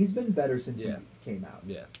 Yeah, he's been better since he came out.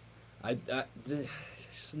 Yeah. The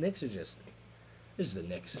Knicks are just the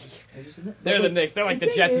Knicks. They're the Knicks. They're like the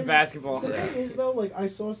Jets of basketball. The thing is, though, like I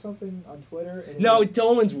saw something on Twitter. And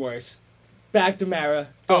Dolan's worse. Back to Mara.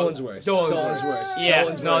 Dolan's worse. Dolan's worse. Yeah,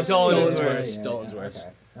 Dolan's worse. Dolan's worse.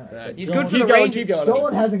 Right. He's good for the Rangers. Keep going.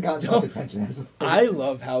 Dolan hasn't gotten much attention as of late. I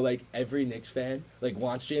love how like every Knicks fan like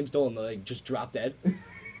wants James Dolan to like just drop dead.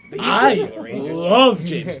 I love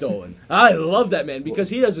James Dolan. I love that man because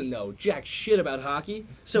he doesn't know jack shit about hockey.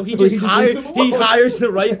 So he just hires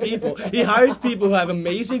the right people. He hires people who have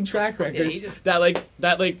amazing track records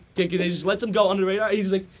that they just lets them go under the radar.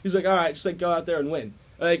 He's like, all right, just like go out there and win.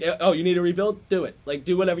 Like, oh, you need to rebuild? Do it. Like,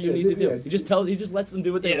 do whatever you need to do. Yeah, he just lets them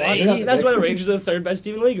do what they want. That's why the Rangers are the third best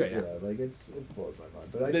team in the league right now. Yeah, like it blows my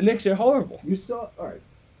mind. But the Knicks are horrible. You saw, all right.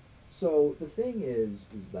 So the thing is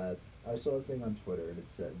that I saw a thing on Twitter and it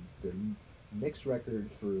said the Knicks record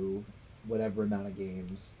through whatever amount of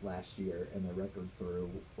games last year and the record through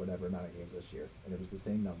whatever amount of games this year, and it was the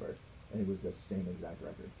same number, and it was the same exact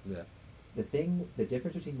record. Yeah. The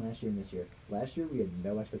difference between last year and this year, last year we had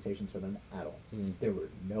no expectations for them at all. There were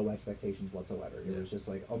no expectations whatsoever. It was just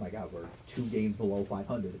like, oh my God, we're 2 games below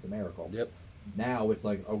 500. It's a miracle. Yep. Now it's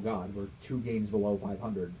like, oh God, we're 2 games below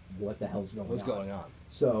 500. What the hell's going on? What's going on?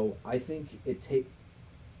 So I think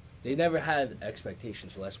They never had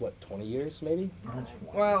expectations for the last, 20 years, maybe?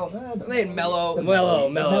 Well, they had Melo.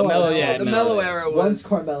 Yeah. The Melo era was... Once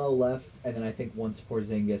Carmelo left, and then I think once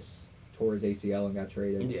Porzingis tore his ACL and got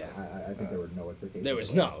traded, yeah. I think there were no expectations. There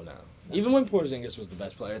was no. Even when Porzingis was the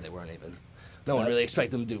best player, they weren't even... No one really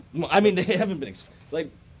expected them to do... I mean, they haven't been...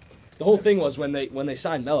 The whole thing was when they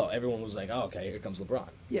signed Melo, everyone was like, oh, okay, here comes LeBron.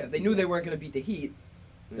 Yeah, they knew they weren't going to beat the Heat.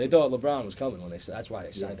 They thought LeBron was coming that's why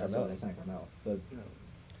they signed Carmelo. That's why they signed Carmelo. But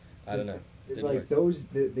I don't know. Like those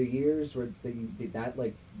the years where that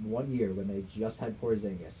like 1 year when they just had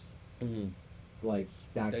Porzingis, like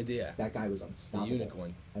that guy was unstoppable. The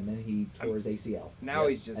unicorn. And then he tore his ACL. Now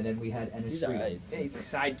he's just. And then we had Enes He's Freedom. Yeah, he's the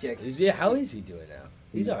sidekick. How is he doing now?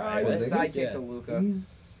 He's alright. He's the sidekick to Luka.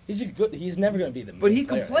 He's never going to be the. But he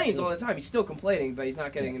complains all the time. He's still complaining, but he's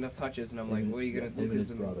not getting enough touches. And I'm like, what are you going to do?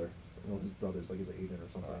 His brother. Well, his brother's like he's an Aiden or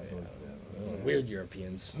something. Weird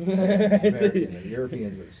Europeans.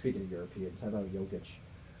 Europeans. Speaking of Europeans, how about Jokic?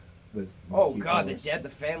 With God, the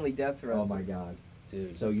family death threats. Oh my God,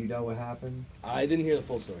 dude. So you know what happened? I didn't hear the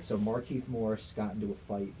full story. So Markieff Morris got into a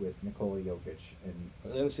fight with Nikola Jokic, and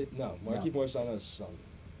Markieff Morris on his son.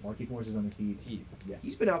 Markieff Morris is on the Heat. Yeah.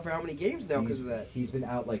 He's been out for how many games now because of that? He's been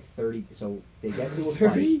out like 30. So they get into a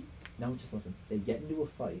fight. No, just listen. They get into a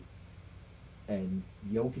fight. And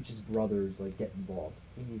Jokic's brothers get involved.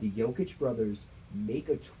 The Jokic brothers make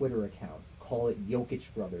a Twitter account, call it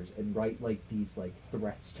Jokic Brothers, and write these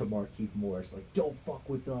threats to Markieff Morris, "Don't fuck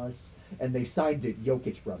with us," and they signed it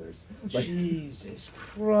Jokic Brothers. Jesus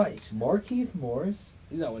Christ! Markieff Morris.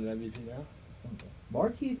 He's not winning MVP now. Okay.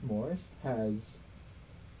 Markieff Morris has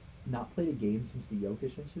not played a game since the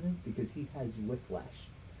Jokic incident because he has whiplash.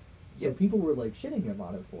 So people were shitting him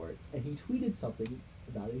on it for it, and he tweeted something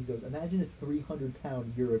about it. He goes, "Imagine a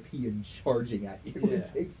 300-pound European charging at you. Yeah. It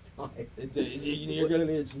takes time. You're gonna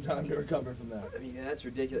need some time to recover from that." I mean, that's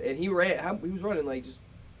ridiculous. And he ran. He was running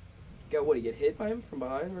he get hit by him from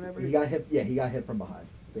behind or whatever. He got hit. Yeah, he got hit from behind.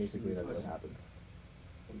 Basically, that's what happened.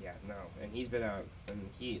 Yeah, no, and he's been out in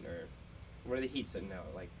the Heat what are the Heat sitting now?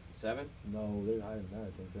 7? No, they're higher than that,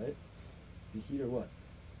 I think, right? The Heat are what?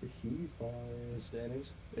 The Heat are the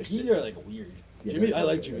standings. The Heat are weird. Yeah, I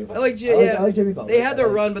like Jimmy. I like Jimmy Butler. They had their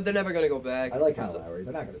run, but they're never gonna go back. I like Kyle Lowry.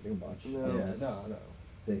 They're not gonna do much. No. Yeah, no.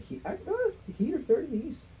 The Heat are third in the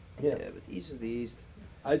East. Yeah, but the East is the East.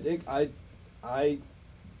 I think I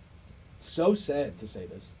so sad to say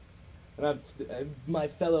this, and my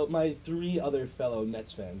 3 other fellow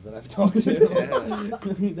Nets fans that I've talked to,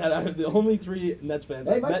 that are the only 3 Nets fans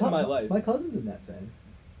I've met in my life. My cousin's a Net fan.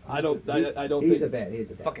 I don't He's a bad.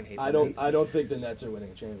 Fucking hate. I don't think the Nets are winning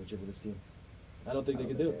a championship with this team. I don't think they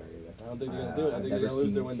could do it. I don't think they're gonna do it. I think they're gonna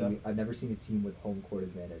lose their window. I've never seen a team with home court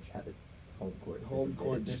advantage have a home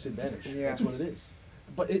court disadvantage. Yeah. That's what it is.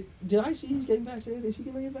 But did I see he's getting vaccinated? Is he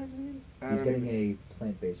going to get vaccinated? He's getting a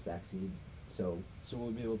plant-based vaccine. So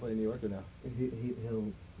we'll be able to play in New York or no?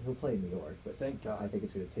 He'll play in New York, but thank God. I think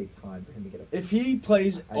it's going to take time for him to get a. If he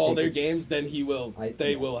plays all their games, then he will.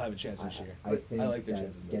 They will have a chance this year. I think like their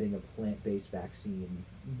chances. Getting a plant-based vaccine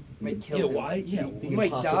might kill him. Why? Yeah, he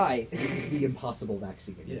might die. The impossible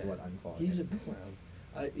vaccine is what I'm calling. He's a clown.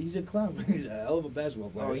 He's a clown. He's a hell of a basketball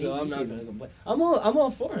player. So I'm not going to complain. I'm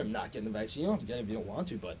all for him not getting the vaccine. You don't have to get it if you don't want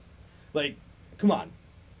to, but come on.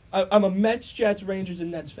 I'm a Mets, Jets, Rangers, and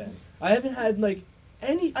Nets fan. I haven't had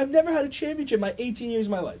I've never had a championship in my 18 years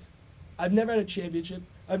of my life. I've never had a championship.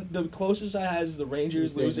 The closest I had is the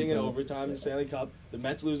Rangers losing in overtime in the Stanley Cup, the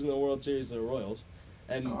Mets losing the World Series to the Royals,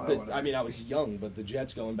 and I was young, but the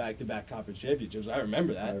Jets going back-to-back conference championships. I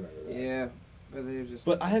remember that. Yeah, but they just.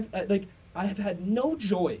 But I have had no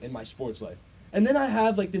joy in my sports life, and then I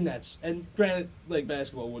have the Nets, and granted,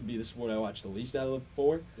 basketball would be the sport I watch the least out of the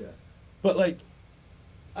 4. Yeah. But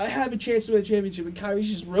I have a chance to win a championship, and Kyrie's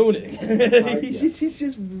just ruining it. He's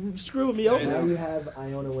just screwing me over. Now you have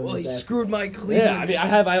Iona women's Well, he basketball. screwed my Cleveland. Yeah,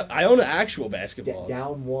 I mean, I own an actual basketball.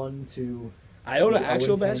 Down 1-2. I own an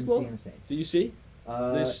actual basketball. Saints. Do you see?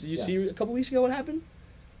 See a couple weeks ago what happened?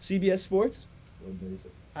 CBS Sports.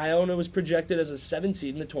 Iona was projected as a 7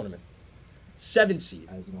 seed in the tournament. 7 seed.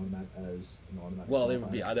 As an automatic. Well,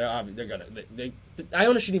 they're gonna.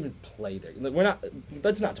 Iona shouldn't even play there. We're not.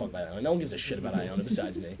 Let's not talk about Iona. No one gives a shit about Iona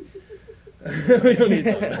besides me. We don't need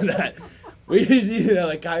to talk about that. We just,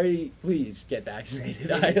 Kyrie, please get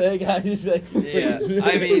vaccinated. I just please. Yeah.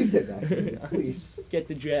 I mean, Please get vaccinated. Please get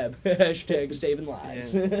the jab. Hashtag saving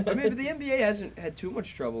lives. Yeah. I mean, but the NBA hasn't had too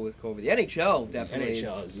much trouble with COVID. The NHL definitely.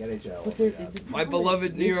 The NHL. But my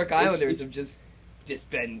beloved New York Islanders have just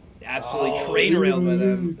been absolutely train railed by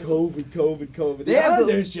them. COVID. The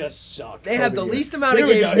Islanders just suck. They have the least amount of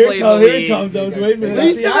games played in the league. Here it comes. I was waiting for that.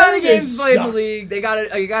 Least amount of games played in the league. They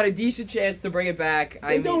got a decent chance to bring it back.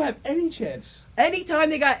 They don't have any chance. Anytime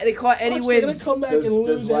they caught any wins, they're gonna come back and lose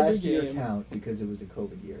does every last year game. count because it was a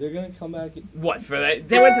COVID year? They're gonna come back. What for that?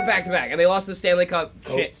 They went to back and they lost the Stanley Cup.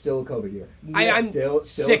 Shit. Still a COVID year. I'm still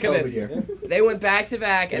sick a of COVID this. year. They went back to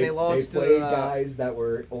back and they lost. They played guys that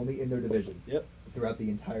were only in their division. Yep. Throughout the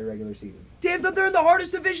entire regular season. Damn, they're in the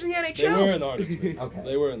hardest division in the NHL. They were in the hardest division. Okay.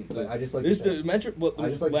 They were in. I just like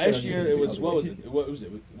last year it was what was it? What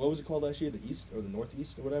was it called last year? The East or the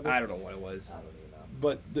Northeast or whatever? I don't know what it was. I don't even know.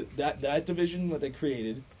 But that division that they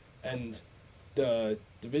created, and the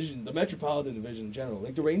division, the Metropolitan Division in general,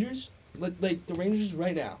 like the Rangers, like the Rangers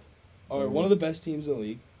right now, are one of the best teams in the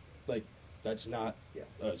league. Like that's not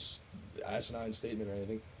an asinine statement or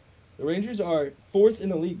anything. The Rangers are 4th in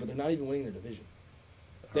the league, but they're not even winning their division.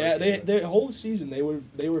 Their whole season they were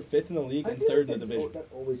 5th in the league and 3rd in the division. That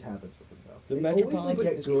always happens with them, though. The they Metropolitan always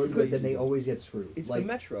get good, but then they always get screwed. It's the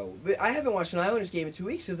Metro. I haven't watched an Islanders game in 2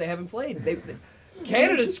 weeks because they haven't played.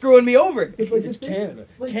 Canada's screwing me over. It's Canada.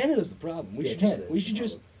 Canada's the problem. We should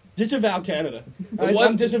just disavow Canada.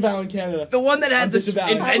 I'm disavowing Canada. The one that had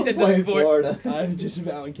invented the sport. Florida. I'm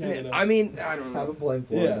disavowing Canada. I mean, I don't know. Haven't played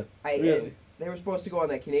Florida. Yeah, really. They were supposed to go on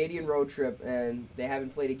that Canadian road trip, and they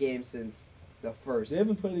haven't played a game since the first. They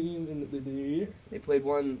haven't played a game in the year. They played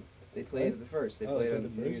one. They played the first. They played on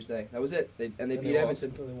New Year's Day. That was it. They beat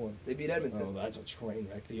Edmonton. They won. They beat Edmonton. Oh, that's a train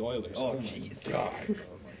wreck. The Oilers. Oh, jeez. God. Oh, my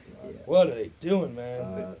God. What are they doing,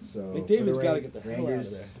 man? So McDavid's got to get the hell out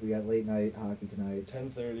of there. We got late night hockey tonight.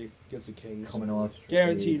 10:30 against the Kings. Coming off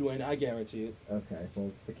guaranteed win. I guarantee it. Okay, well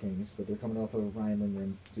it's the Kings, but they're coming off of Ryan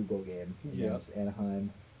Lindgren 2-goal game against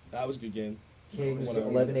Anaheim. That was a good game. Kings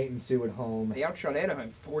 11-8-2 at home. They outshot Anaheim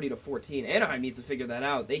 40-14. Anaheim needs to figure that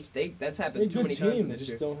out. That's happened too many times. They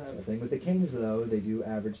just don't have. The thing with the Kings, though, they do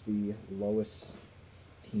average the lowest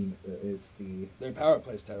team. Their power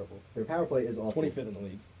play is terrible. Their power play is awful. 25th in the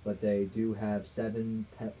league. But they do have 7.5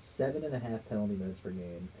 penalty minutes per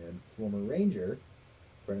game, and former Ranger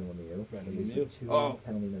Brendan Lemieux. 2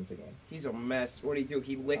 penalty minutes a game. He's a mess. What did he do?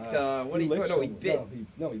 He licked. He bit.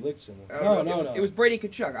 No, he licked someone. No. It was Brady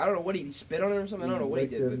Tkachuk. I don't know what he spit on him or something. I don't know what he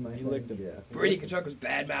did. He licked him. Yeah. Brady Tkachuk was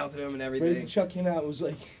bad mouthing him and everything. Brady Tkachuk came out and was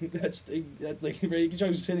like, Brady Tkachuk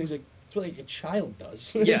was sitting. He's like, it's what a child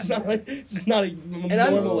does. Yeah. It's not a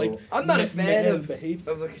normal I'm not a fan of the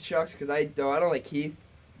Tkachuks because I don't like Keith,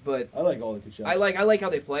 but I like all the Tkachuks. I like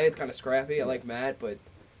how they play. It's kind of scrappy. I like Matt, but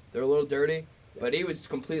they're a little dirty. But he was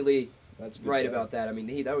completely right about that. I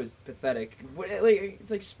mean, that was pathetic. It's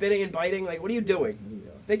like spitting and biting. Like, what are you doing?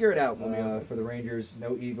 Figure it out. For the Rangers,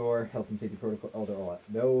 no Igor, health and safety protocol. Oh, they're all out.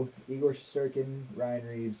 No Igor Shesterkin, Ryan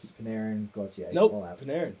Reeves, Panarin, Gauthier. Nope. All out.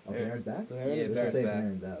 Panarin. Oh, Panarin's back? Panarin's back.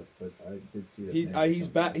 Panarin's out, but I did see that. He's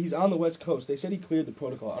back. He's on the West Coast. They said he cleared the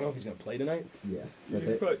protocol. I don't know if he's going to play tonight. Yeah.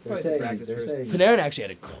 They're saying Panarin actually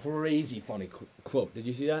had a crazy funny quote. Did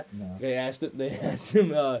you see that? No. They asked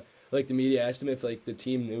him. Like the media asked him if like the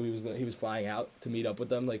team knew he was flying out to meet up with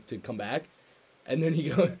them, like to come back, and then he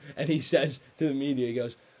says to the media, he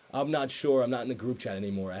goes, "I'm not sure. I'm not in the group chat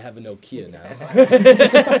anymore. I have a Nokia now."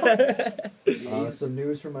 Some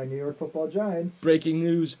news from my New York Football Giants. Breaking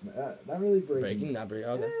news. Not really breaking. Breaking, not breaking.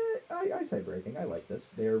 Okay. I say breaking. I like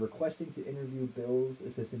this. They're requesting to interview Bills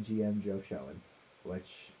assistant GM Joe Schoen,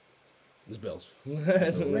 which is Bills.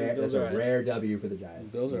 That's a rare W for the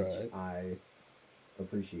Giants. Bills are alright. I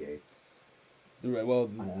appreciate. Well,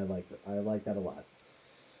 I like that a lot.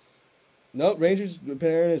 No, Rangers.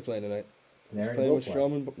 Panarin is playing tonight. He's playing with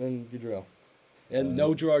Strom and Gaudreau, and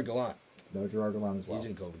no Gerard Gallant. No Gerard Gallant as well. He's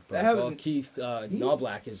in COVID protocol. Keith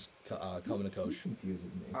Knoblack is coming to coach. He confuses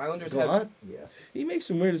me. Islanders Gallant? Yeah. He makes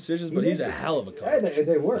some weird decisions, but he's a hell of a coach.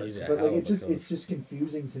 They work, but like it's just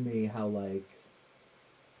confusing to me how like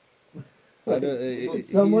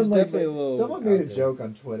Someone he's like definitely a little. someone made a out there. joke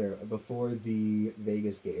on Twitter before the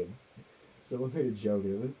Vegas game. Someone made a joke.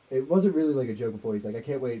 It wasn't really like a joke before. He's like, I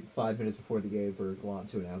can't wait 5 minutes before the game for Gallant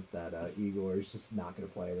to announce that Igor is just not going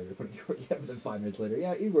to play. They're going to put Igor. And then 5 minutes later,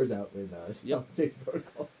 yeah, Igor's out in safety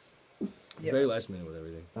protocols. Yep. Very last minute with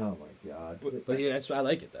everything. Oh my god! But yeah, that's I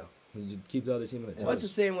like it though. You keep the other team in the Well, it's the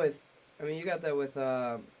same with. I mean, you got that with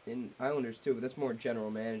in Islanders too, but that's more general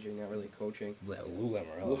managing, not really coaching. Lou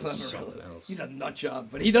Lamoriello is something else. He's a nut job,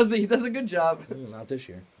 but he does a good job. Not this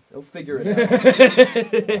year. They'll figure it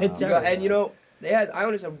out. Wow. And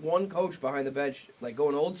Islanders had one coach behind the bench, like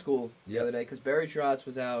going old school the other day, because Barry Trotz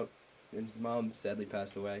was out, and his mom sadly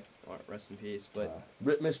passed away. Rest in peace. But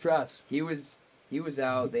Rip Miss Trotz. he was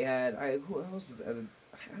out. They had who else was there?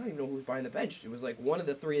 I don't even know who was behind the bench. It was like one of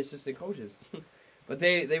the 3 assistant coaches. But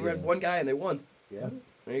they had one guy and they won. Yeah.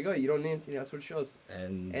 There you go. You don't need. That's what it shows.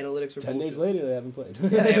 And Analytics are 10 days bullshit. later, they haven't played.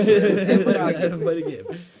 Yeah, they haven't played a game.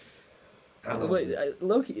 Wait,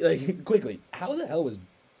 Loki, like quickly, how the hell was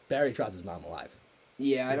Barry Trotz's mom alive?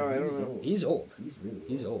 Yeah, I don't know. He's old.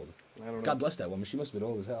 He's old. I don't know. God bless that woman. She must have been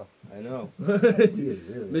old as hell. I know. He is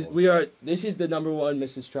really old. This is the number 1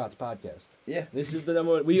 Mrs. Trotz podcast. Yeah. This is the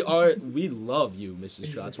number 1. We love you, Mrs.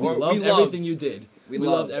 Trotz. We loved everything you did. We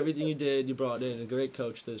loved everything you did. You brought in a great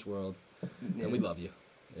coach to this world. Yeah. And we love you.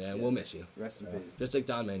 Yeah, we'll miss you. Rest in peace. Just like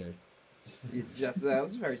Don Maynard. It's just that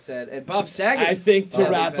was very sad. And Bob Saget. I think to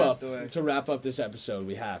sadly wrap passed up away. this episode,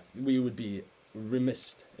 we would be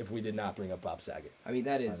remiss if we did not bring up Bob Saget. I mean,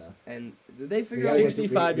 that is. I know. And did they We figure gotta out? get to-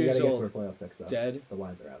 65 we years gotta get old. to our playoff picks, though. Dead. The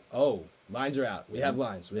lines are out. Oh, lines are out. We have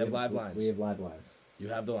lines. We have live lines. We have live lines. You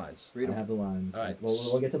have the lines. Read I 'em. have the lines. All right.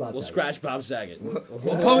 We'll get to Bob. We'll Saget. scratch Bob Saget. We'll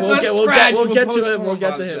Let's get scratch. to him. We'll postpone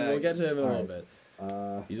get to Bob him. Saget. We'll get to him in a All little right. bit.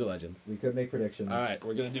 He's a legend. We could make predictions. All right,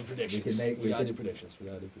 we're gonna do predictions. We gotta do predictions.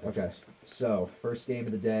 Okay. So first game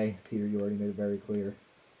of the day, Peter. You already made it very clear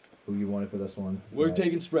who you wanted for this one. We're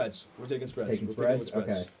taking spreads. We're taking spreads. Taking We're spreads? picking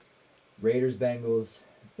with Okay. Raiders, Bengals.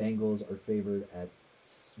 Bengals are favored at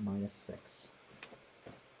 -6.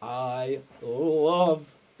 I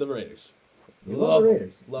love the Raiders. You love the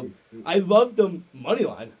Raiders. I love the money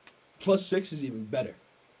line. +6 is even better.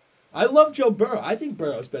 I love Joe Burrow. I think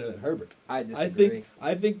Burrow's better than Herbert. I disagree.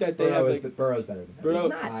 I think that they have like, Burrow's better than Burrow- He's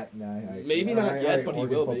not. Maybe not yet, but he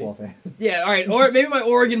will be. Fan. Yeah, all right. Or maybe my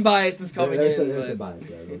Oregon bias is coming There's in. some but- bias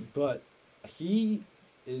there. but he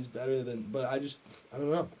is better than. But I don't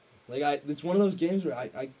know. Like it's one of those games where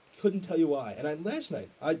I couldn't tell you why. And last night,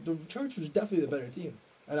 the Chargers was definitely the better team.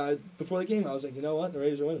 And before the game, I was like, you know what, the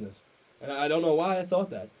Raiders are winning this. And I don't know why I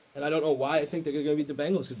thought that. And I don't know why I think they're going to beat the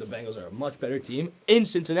Bengals, because the Bengals are a much better team in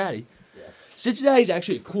Cincinnati. Yeah. Cincinnati's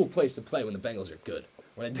actually a cool place to play when the Bengals are good.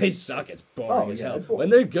 When they suck, it's boring as hell. it's boring. When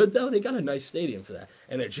they're good, though, they got a nice stadium for that.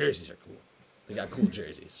 And their jerseys are cool. They got cool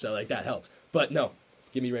jerseys. So, like, that helps. But, no.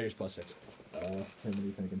 Give me Raiders +6. Tim, what are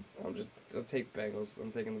you thinking? I'll take Bengals.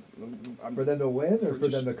 I'm taking. For them to win or for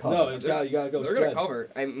them to cover? No, you got to go They're spread. gonna cover.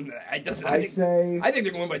 I I think they're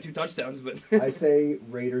going to win by 2 touchdowns, but I say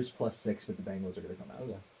Raiders +6, but the Bengals are going to come out.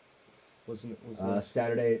 Okay. What's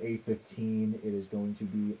Saturday at 8:15, it is going to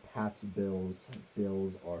be Pats Bills.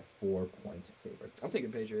 Bills are 4-point favorites. I'm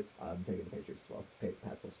taking Patriots. I'm taking the Patriots as well.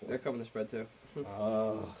 Pats plus 4. They're covering the spread too.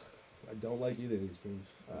 I don't like either of these teams.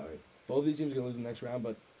 All right. Both of these teams are going to lose in the next round,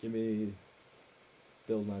 but give me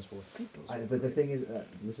Bills -4. But the thing is,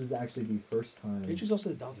 this is actually the first time. Patriots also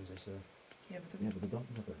the Dolphins, I said. Yeah, But the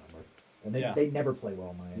Dolphins have their number, and Yeah. they never play well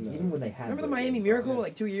in Miami, No. even when they had. remember the their Miami game. Miracle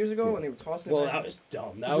like 2 years ago when they were tossing? Well, it back? that was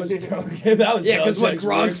dumb. That was that was Yeah, 'cause what, Belichick's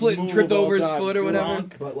Gronk worst split and move tripped of all over his time. foot or whatever?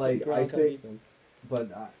 Gronk. But like Gronk I on think, defense. but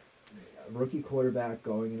rookie quarterback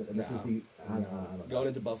going into this is the I don't know. Going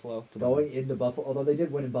into Buffalo. Going into Buffalo, although they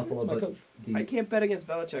did win in Buffalo, That's my but coach. I can't bet against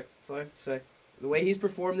Belichick. That's all I have to say. The way he's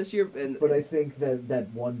performed this year, and But I think that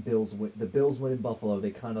one Bills win. The Bills win in Buffalo. They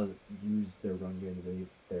kind of use their run game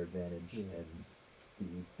to their advantage,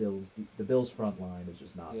 and the Bills front line is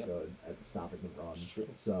just not good at stopping the run. True.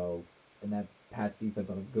 So, and that Pats defense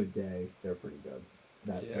on a good day, they're pretty good.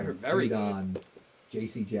 They're very good. Judon,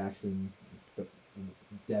 J.C. Jackson,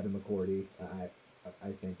 Devin McCourty.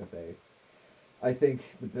 I think that they. I think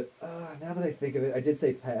now that I think of it, I did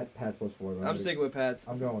say Pats +4. But I'm sticking with Pats.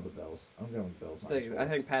 I'm going with the Bills. I'm going with the Bills. I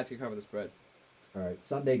think Pats can cover the spread. All right,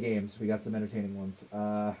 Sunday games. We got some entertaining ones.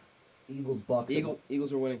 Eagles, Bucks.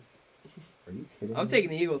 Eagles are winning. Are you kidding? I'm me? taking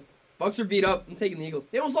the Eagles. Bucks are beat up. I'm taking the Eagles.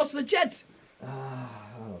 They almost lost to the Jets. I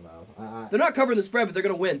don't know. They're not covering the spread, but they're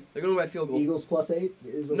going to win. They're going to win by field goal. Eagles +8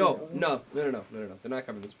 is what No. They're not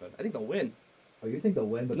covering the spread. I think they'll win. Oh, you think they'll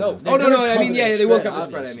win, but No, they're Oh not. no, gonna I mean, cover yeah, the they will spread, cover the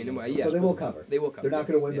spread. I obviously. mean, yes, So they will cover. They will cover. They're not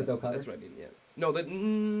going to win, yes, but they'll cover. That's what I mean. Yeah.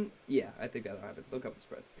 No, yeah, I think that'll happen. They'll cover the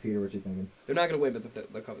spread. Peter, what you thinking? They're not going to win, but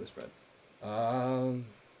they'll cover the spread.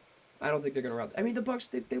 I don't think they're going to rout. I mean, the Bucks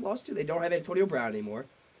they lost to. They don't have Antonio Brown anymore.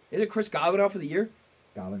 Isn't Chris Godwin out for the year?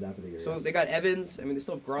 Godwin's out for the year. So yes. they got Evans. I mean, they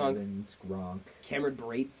still have Gronk, Gronk, Cameron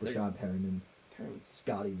Brates. Rashawn Perriman,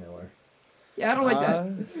 Scotty Miller. Yeah, I don't like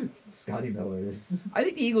that. Scotty Miller is. I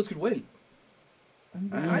think the Eagles could win.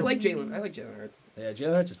 I like Jalen. I like Jalen Hurts. Yeah,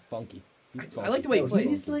 Jalen Hurts is funky. He's funky. I like the way he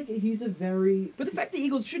plays. He's a very. But the fact the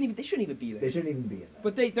Eagles shouldn't even be there. They shouldn't even be in that.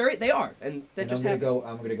 But they are, and that just happens.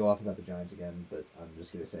 I'm gonna go off about the Giants again, but I'm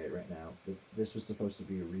just gonna say it right now. This was supposed to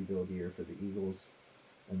be a rebuild year for the Eagles,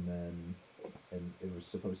 and it was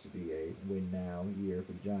supposed to be a win now year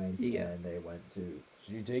for the Giants, and they went to.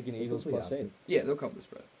 So you're taking Eagles plus 8? Yeah, they'll cover the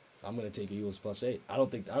spread. I'm gonna take Eagles plus 8. I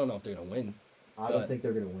don't know if they're gonna win. I don't think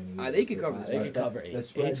they're gonna win either. They could cover. They could cover 8.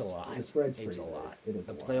 It's a lot. The spread's It's a pretty lot. big. It is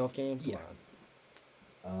the a lot. playoff game. Come Yeah.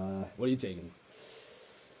 on. What are you taking?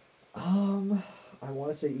 I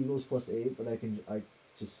want to say Eagles plus 8, but I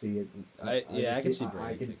just see it. I can see Brady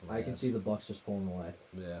I kicking can ass. see the Bucks just pulling away.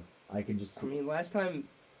 Yeah. I can just. I mean, last time,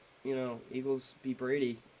 Eagles beat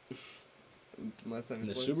Brady. Last time In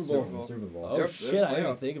the was Super Super Bowl. Bowl. Oh Yep, shit! they're I didn't playoff.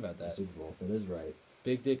 even think about The that. Super Bowl. That is right.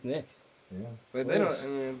 Big Dick Nick. Yeah. But they don't. I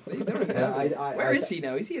mean, they don't Yeah, Where is he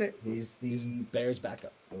now? Is he in it? He's the He's Bears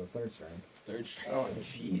backup. third string. Third. Oh,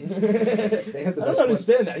 jeez. They have the I best. don't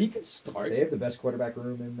understand that. He could start. They have the best quarterback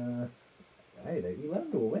room in. Hey, he led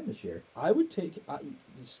them to a win this year. I would take. The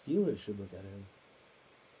Steelers should look at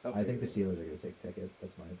him. I think the Steelers are going to take Pickett.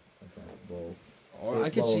 That's my goal. Or I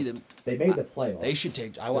could see them. They made the playoffs. They should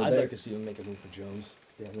take. So I'd they're- like to see them make a move for Jones,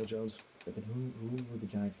 Daniel Jones, But then who would the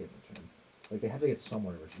Giants get in return? Like they have to get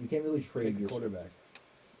someone in return. You can't really trade pick a your quarterback.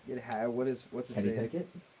 What's his Kenny face? Pickett.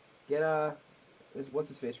 Get what's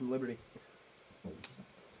his face from Liberty? Oh,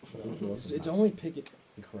 who else is It's not? only Pickett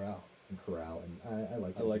and Corral. And Corral, and I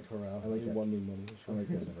like. I like Corral. I like he that. won me money. I like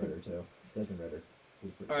Desmond Ritter too. Desmond Ritter.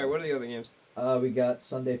 All right, what are the other games? We got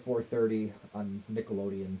Sunday 4:30 on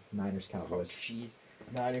Nickelodeon. Niners Oh, Cowboys. jeez.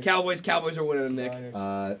 Niners. Cowboys are winning, Nick.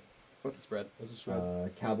 Niners. What's the spread? What's the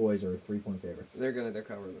spread? Cowboys are 3-point favorites. They're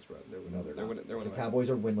covering the spread. They're No, they're not. winning. They're The winning. Cowboys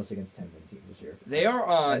are winless against 10-win teams this year. They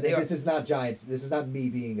are. I think this is not Giants. This is not me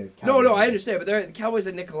being a Cowboys No, I fan. understand, but the Cowboys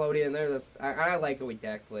at Nickelodeon. They're just. I like the way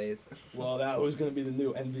Dak plays. Well, that was going to be the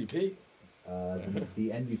new MVP. The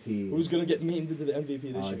MVP. Who's going to get memed into the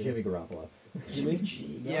MVP this year? Jimmy Garoppolo. Jimmy?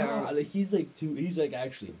 Yeah. Nah, like, he's like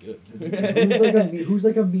actually good. who's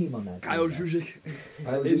like a meme on that? Kyle team? Juszczyk.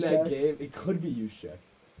 Kyle In that Juszczyk? game, it could be Juszczyk.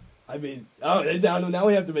 I mean, now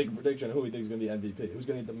we have to make a prediction of who we think is going to be MVP. Who's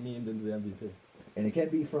going to get the memes into the MVP? And it can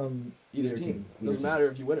be from Either team. Either Doesn't team. matter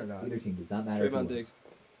if you win or not. Either team does not matter. if you Trayvon win. Diggs.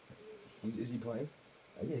 Is he playing?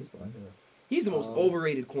 Yeah, he's fine. He's the most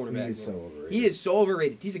overrated cornerback. He is so overrated. He is so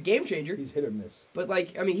overrated. He's a game changer. He's hit or miss. But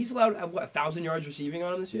he's allowed 1,000 yards receiving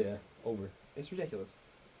on him this year. Yeah, over. It's ridiculous.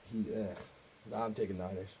 I'm taking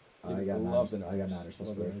Niners. I got love Niners. the Niners. I got Niners plus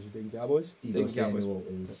Love the 3. Niners. You taking Cowboys? Debo Taking Cowboys. Samuel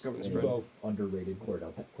is Covering the an spread. underrated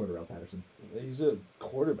Cordell Patterson. He's a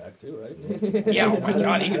quarterback too, right? Yeah, oh my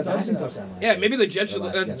God, he Had can a passing touchdown last Yeah, year. maybe the Jets should,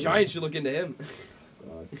 Yes. Giants should look into him.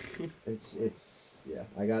 It's yeah.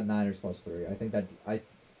 I got Niners plus 3. I think that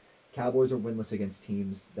Cowboys are winless against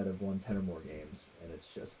teams that have won 10 or more games, and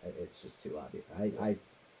it's just too obvious. I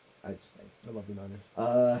just think. I love the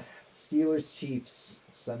Niners. Steelers Chiefs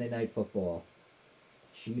Sunday Night Football.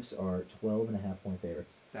 Chiefs are 12.5-point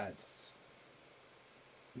favorites. That's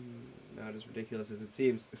not as ridiculous as it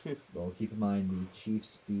seems. Well, keep in mind the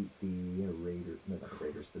Chiefs beat the Raiders. No, not the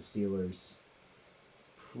Raiders. The Steelers.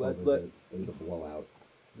 It was a blowout.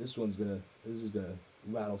 This is gonna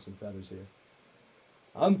rattle some feathers here.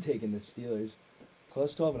 I'm taking the Steelers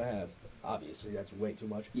plus 12.5. Obviously, that's way too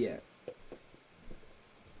much. Yeah.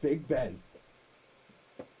 Big Ben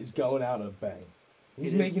is going out a bang.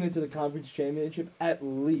 He's making it to the conference championship at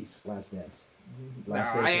least. Last dance. No,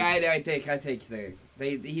 I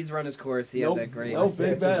think he's run his course. He had that great. No, Last Big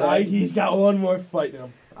dance with Ben. Ben. He's got one more fight in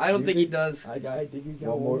him. I don't think he does. I think he's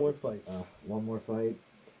got One one more- more fight. One more fight.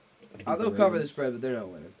 They'll cover the spread, but they're not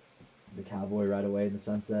winning. The Cowboy right away in the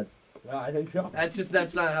sunset. Yeah, I think so.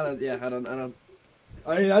 That's not how. I don't.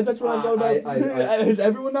 I mean, that's what I'm talking about. Has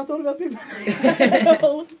everyone not thought about Big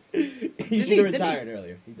Ben? He should have retired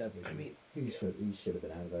earlier. He definitely. I mean, He should have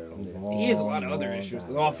been out of there. he has a lot of other issues.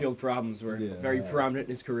 Long Off-field problems were Yeah. very prominent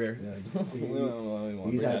in his career. Yeah.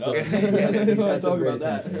 He's had some. some- he's had some Talk great about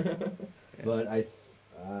that. But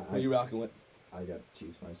Who are you rocking with? I got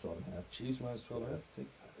Chiefs minus 12.5. Chiefs minus 12.5.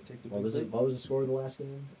 Take the What big was it? lead. What was the score of the last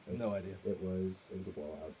game? No idea. It was a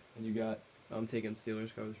blowout. And you got I'm taking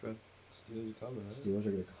Steelers cover spread. Steelers cover, right? Steelers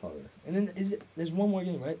are gonna cover And then there's one more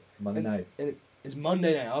game, right? Monday night. And it's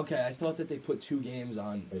Monday night. Okay, I thought that they put 2 games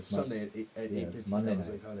on Sunday at 8:15. It's Monday I was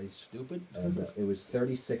night. like, are they stupid? And it was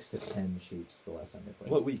 36-10 Chiefs the last time they played.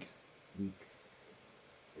 What week? Week?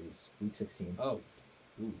 It was week 16. Oh.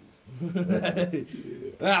 Ooh.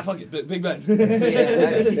 Fuck it. Big Ben. Big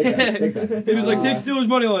Ben. He was like, take Steelers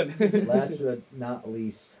money line. Last but not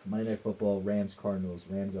least, Monday Night Football, Rams-Cardinals.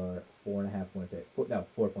 Rams are 4.5-point favorites.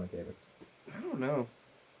 4-point favorites. I don't know.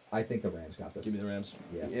 I think the Rams got this. Give me the Rams.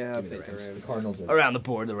 Yeah, I'll Give me take the the Rams. Rams. The Cardinals are. Around the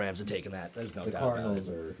board, the Rams are taking that. There's no The doubt Cardinals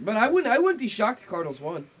about it. are. But I wouldn't be shocked if Cardinals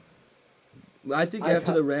won. I think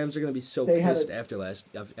after the Rams are going to be so They had pissed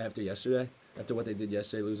after yesterday, after what they did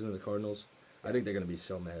yesterday, losing to the Cardinals. I think they're going to be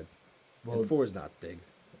so mad. Well, And 4 is not big.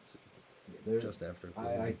 they're- Just after.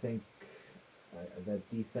 I think that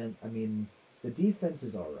defense. I mean, the defense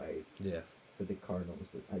is all right Yeah. for the Cardinals,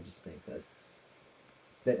 but I just think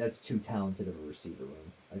that's too talented of a receiver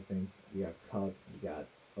room. I think you got Cup, you got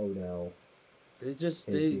Odell, They just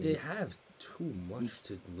Maybe. they have too much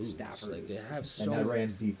to lose. Stafford Like they is- have so. and that much.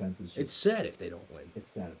 Rams defense is. Just, It's sad if they don't win.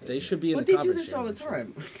 it's sad. They should be in But the they do conference this all the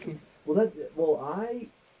championship. time.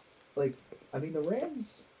 I mean, the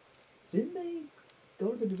Rams, didn't they go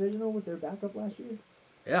to the divisional with their backup last year?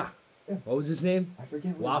 Yeah. Yeah. What was his name? I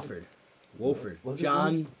forget. what his- Wofford. Was it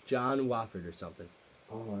John Wofford or something.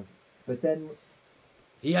 Oh, but then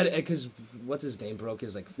He had because what's his name broke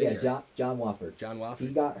his finger. yeah, John Wofford. John He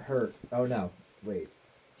Wofford. got hurt. Oh no, wait.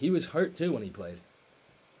 He was hurt too when he played.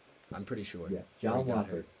 I'm pretty sure. Yeah, John When he got Wofford.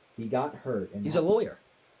 hurt. He got hurt. And He's a lawyer.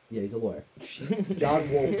 Yeah, he's a lawyer. John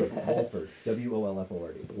Wolford. Wolford.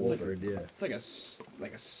 W-O-L-F-O-R-D. Wolford, yeah. It's like a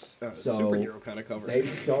So, superhero kind of cover. They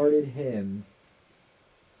started him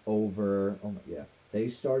over. Oh my, yeah. They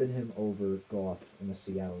started him over Goff in the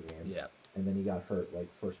Seattle game. Yeah. And then he got hurt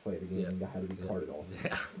first play of the game Yeah. and had to be carted off.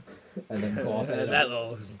 Yeah. And then Goff ended that up,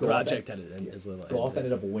 little Goff project en- had it in yeah. his little. Goff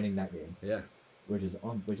ended up winning that game, Yeah. which is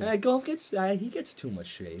Golf gets he gets too much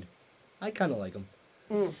shade. I kind of like him.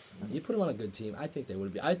 You put him on a good team. I think they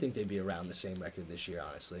would be. I think they'd be around the same record this year.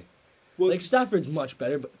 Honestly, like Stafford's much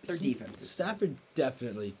better, but Their defense is- Stafford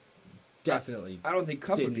definitely I don't think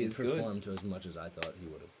Cup would be didn't as good. perform to as much as I thought he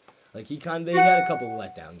would have. Like they had a couple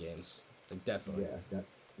letdown games. Like definitely.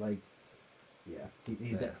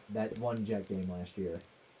 he's that one Jet game last year.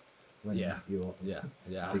 When Yeah. you, Yeah.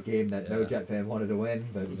 the game that no Yeah. Jet fan wanted to win,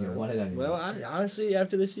 but you Yeah. won it anyway. Well, honestly,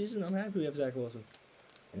 after this season, I'm happy we have Zach Wilson.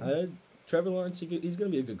 Yeah. Trevor Lawrence, he's going to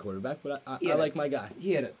be a good quarterback, but I Yeah. like my guy.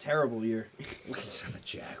 He had a terrible year. He's on the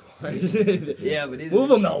Jaguars. Yeah, but he's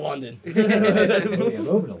Move him to London.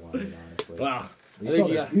 Moving along, honestly. Wow.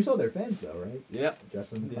 You saw their fans though, right? Yeah.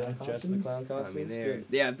 Dressed in the clown Dressed in the costumes? clown I costumes. mean, Good.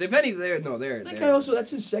 if any, they're. That guy also,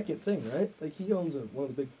 that's his second thing, right? Like, he owns one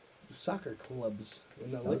of the big soccer clubs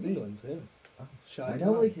in Does he? England, yeah. Oh. Shot I know,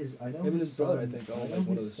 Khan. like his. I know Him and his his brother, son, I think, own, I like, know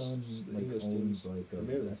one of his the son like English owns teams, like a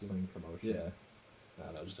Premier League wrestling promotion. Yeah. I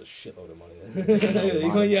don't know, just a shitload of money. They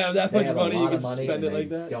When you have that They much have money, a you lot can of money spend it and like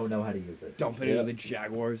they that. Don't know how to use it. Dump it Yeah. into the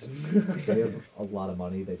Jaguars. They have a lot of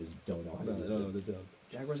money. They just don't know how to No, use they don't know it. what to do.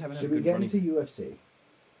 Jaguars haven't had Should we good get money. into UFC?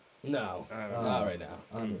 No. I don't know. Not right now.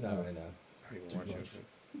 I'm- Not right now. I don't even Too watch much.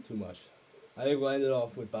 it. Too much. I think we'll end it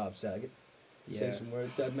off with Bob Saget. Say Yeah. some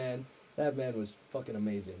words. That man was fucking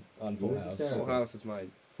amazing on Full He was House. hysterical. Full House is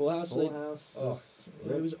mine. Full House, Full like, House. oh, Was,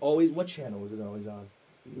 it was always, what channel was it always on?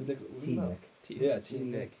 T-Nick. Yeah,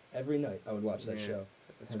 Teen Nick. Every night I would watch that Yeah. show.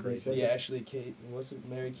 That's Have great. they said- The Ashley Kate, what's it?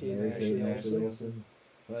 Mary Kate Mary and Ashley Kate and Ashley Olsen. Wilson.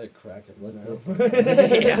 They're crackheads What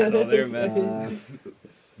now. Yeah, no, they're a mess.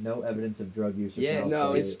 No evidence of drug use. Or Yeah, foul No,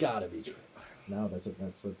 play. it's gotta be true. No, that's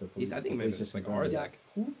what the police. I think the maybe police it's like a confirmed heart it. attack.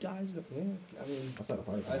 Who dies of yeah, I mean, That's not a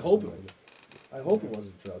heart attack. I hope it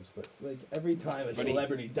wasn't drugs, but like every time a But he-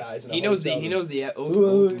 celebrity dies in a He knows hotel the Ooh,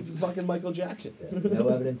 O's. it's fucking Michael Jackson. Yeah, no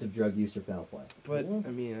evidence of drug use or foul play. But Yeah.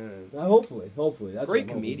 I mean, Now, hopefully, that's great what I'm hoping.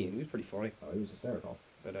 comedian. He was pretty funny. Oh, he was hysterical.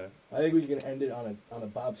 But I think we can end it on a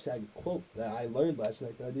Bob Saget quote that I learned last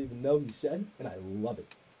night that I didn't even know he said, and I love it.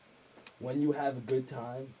 When you have a good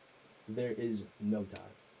time, there is no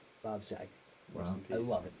time. Bob Saget. Wow. I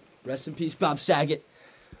love it. Rest in peace, Bob Saget.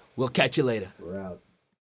 We'll catch you later. We're out.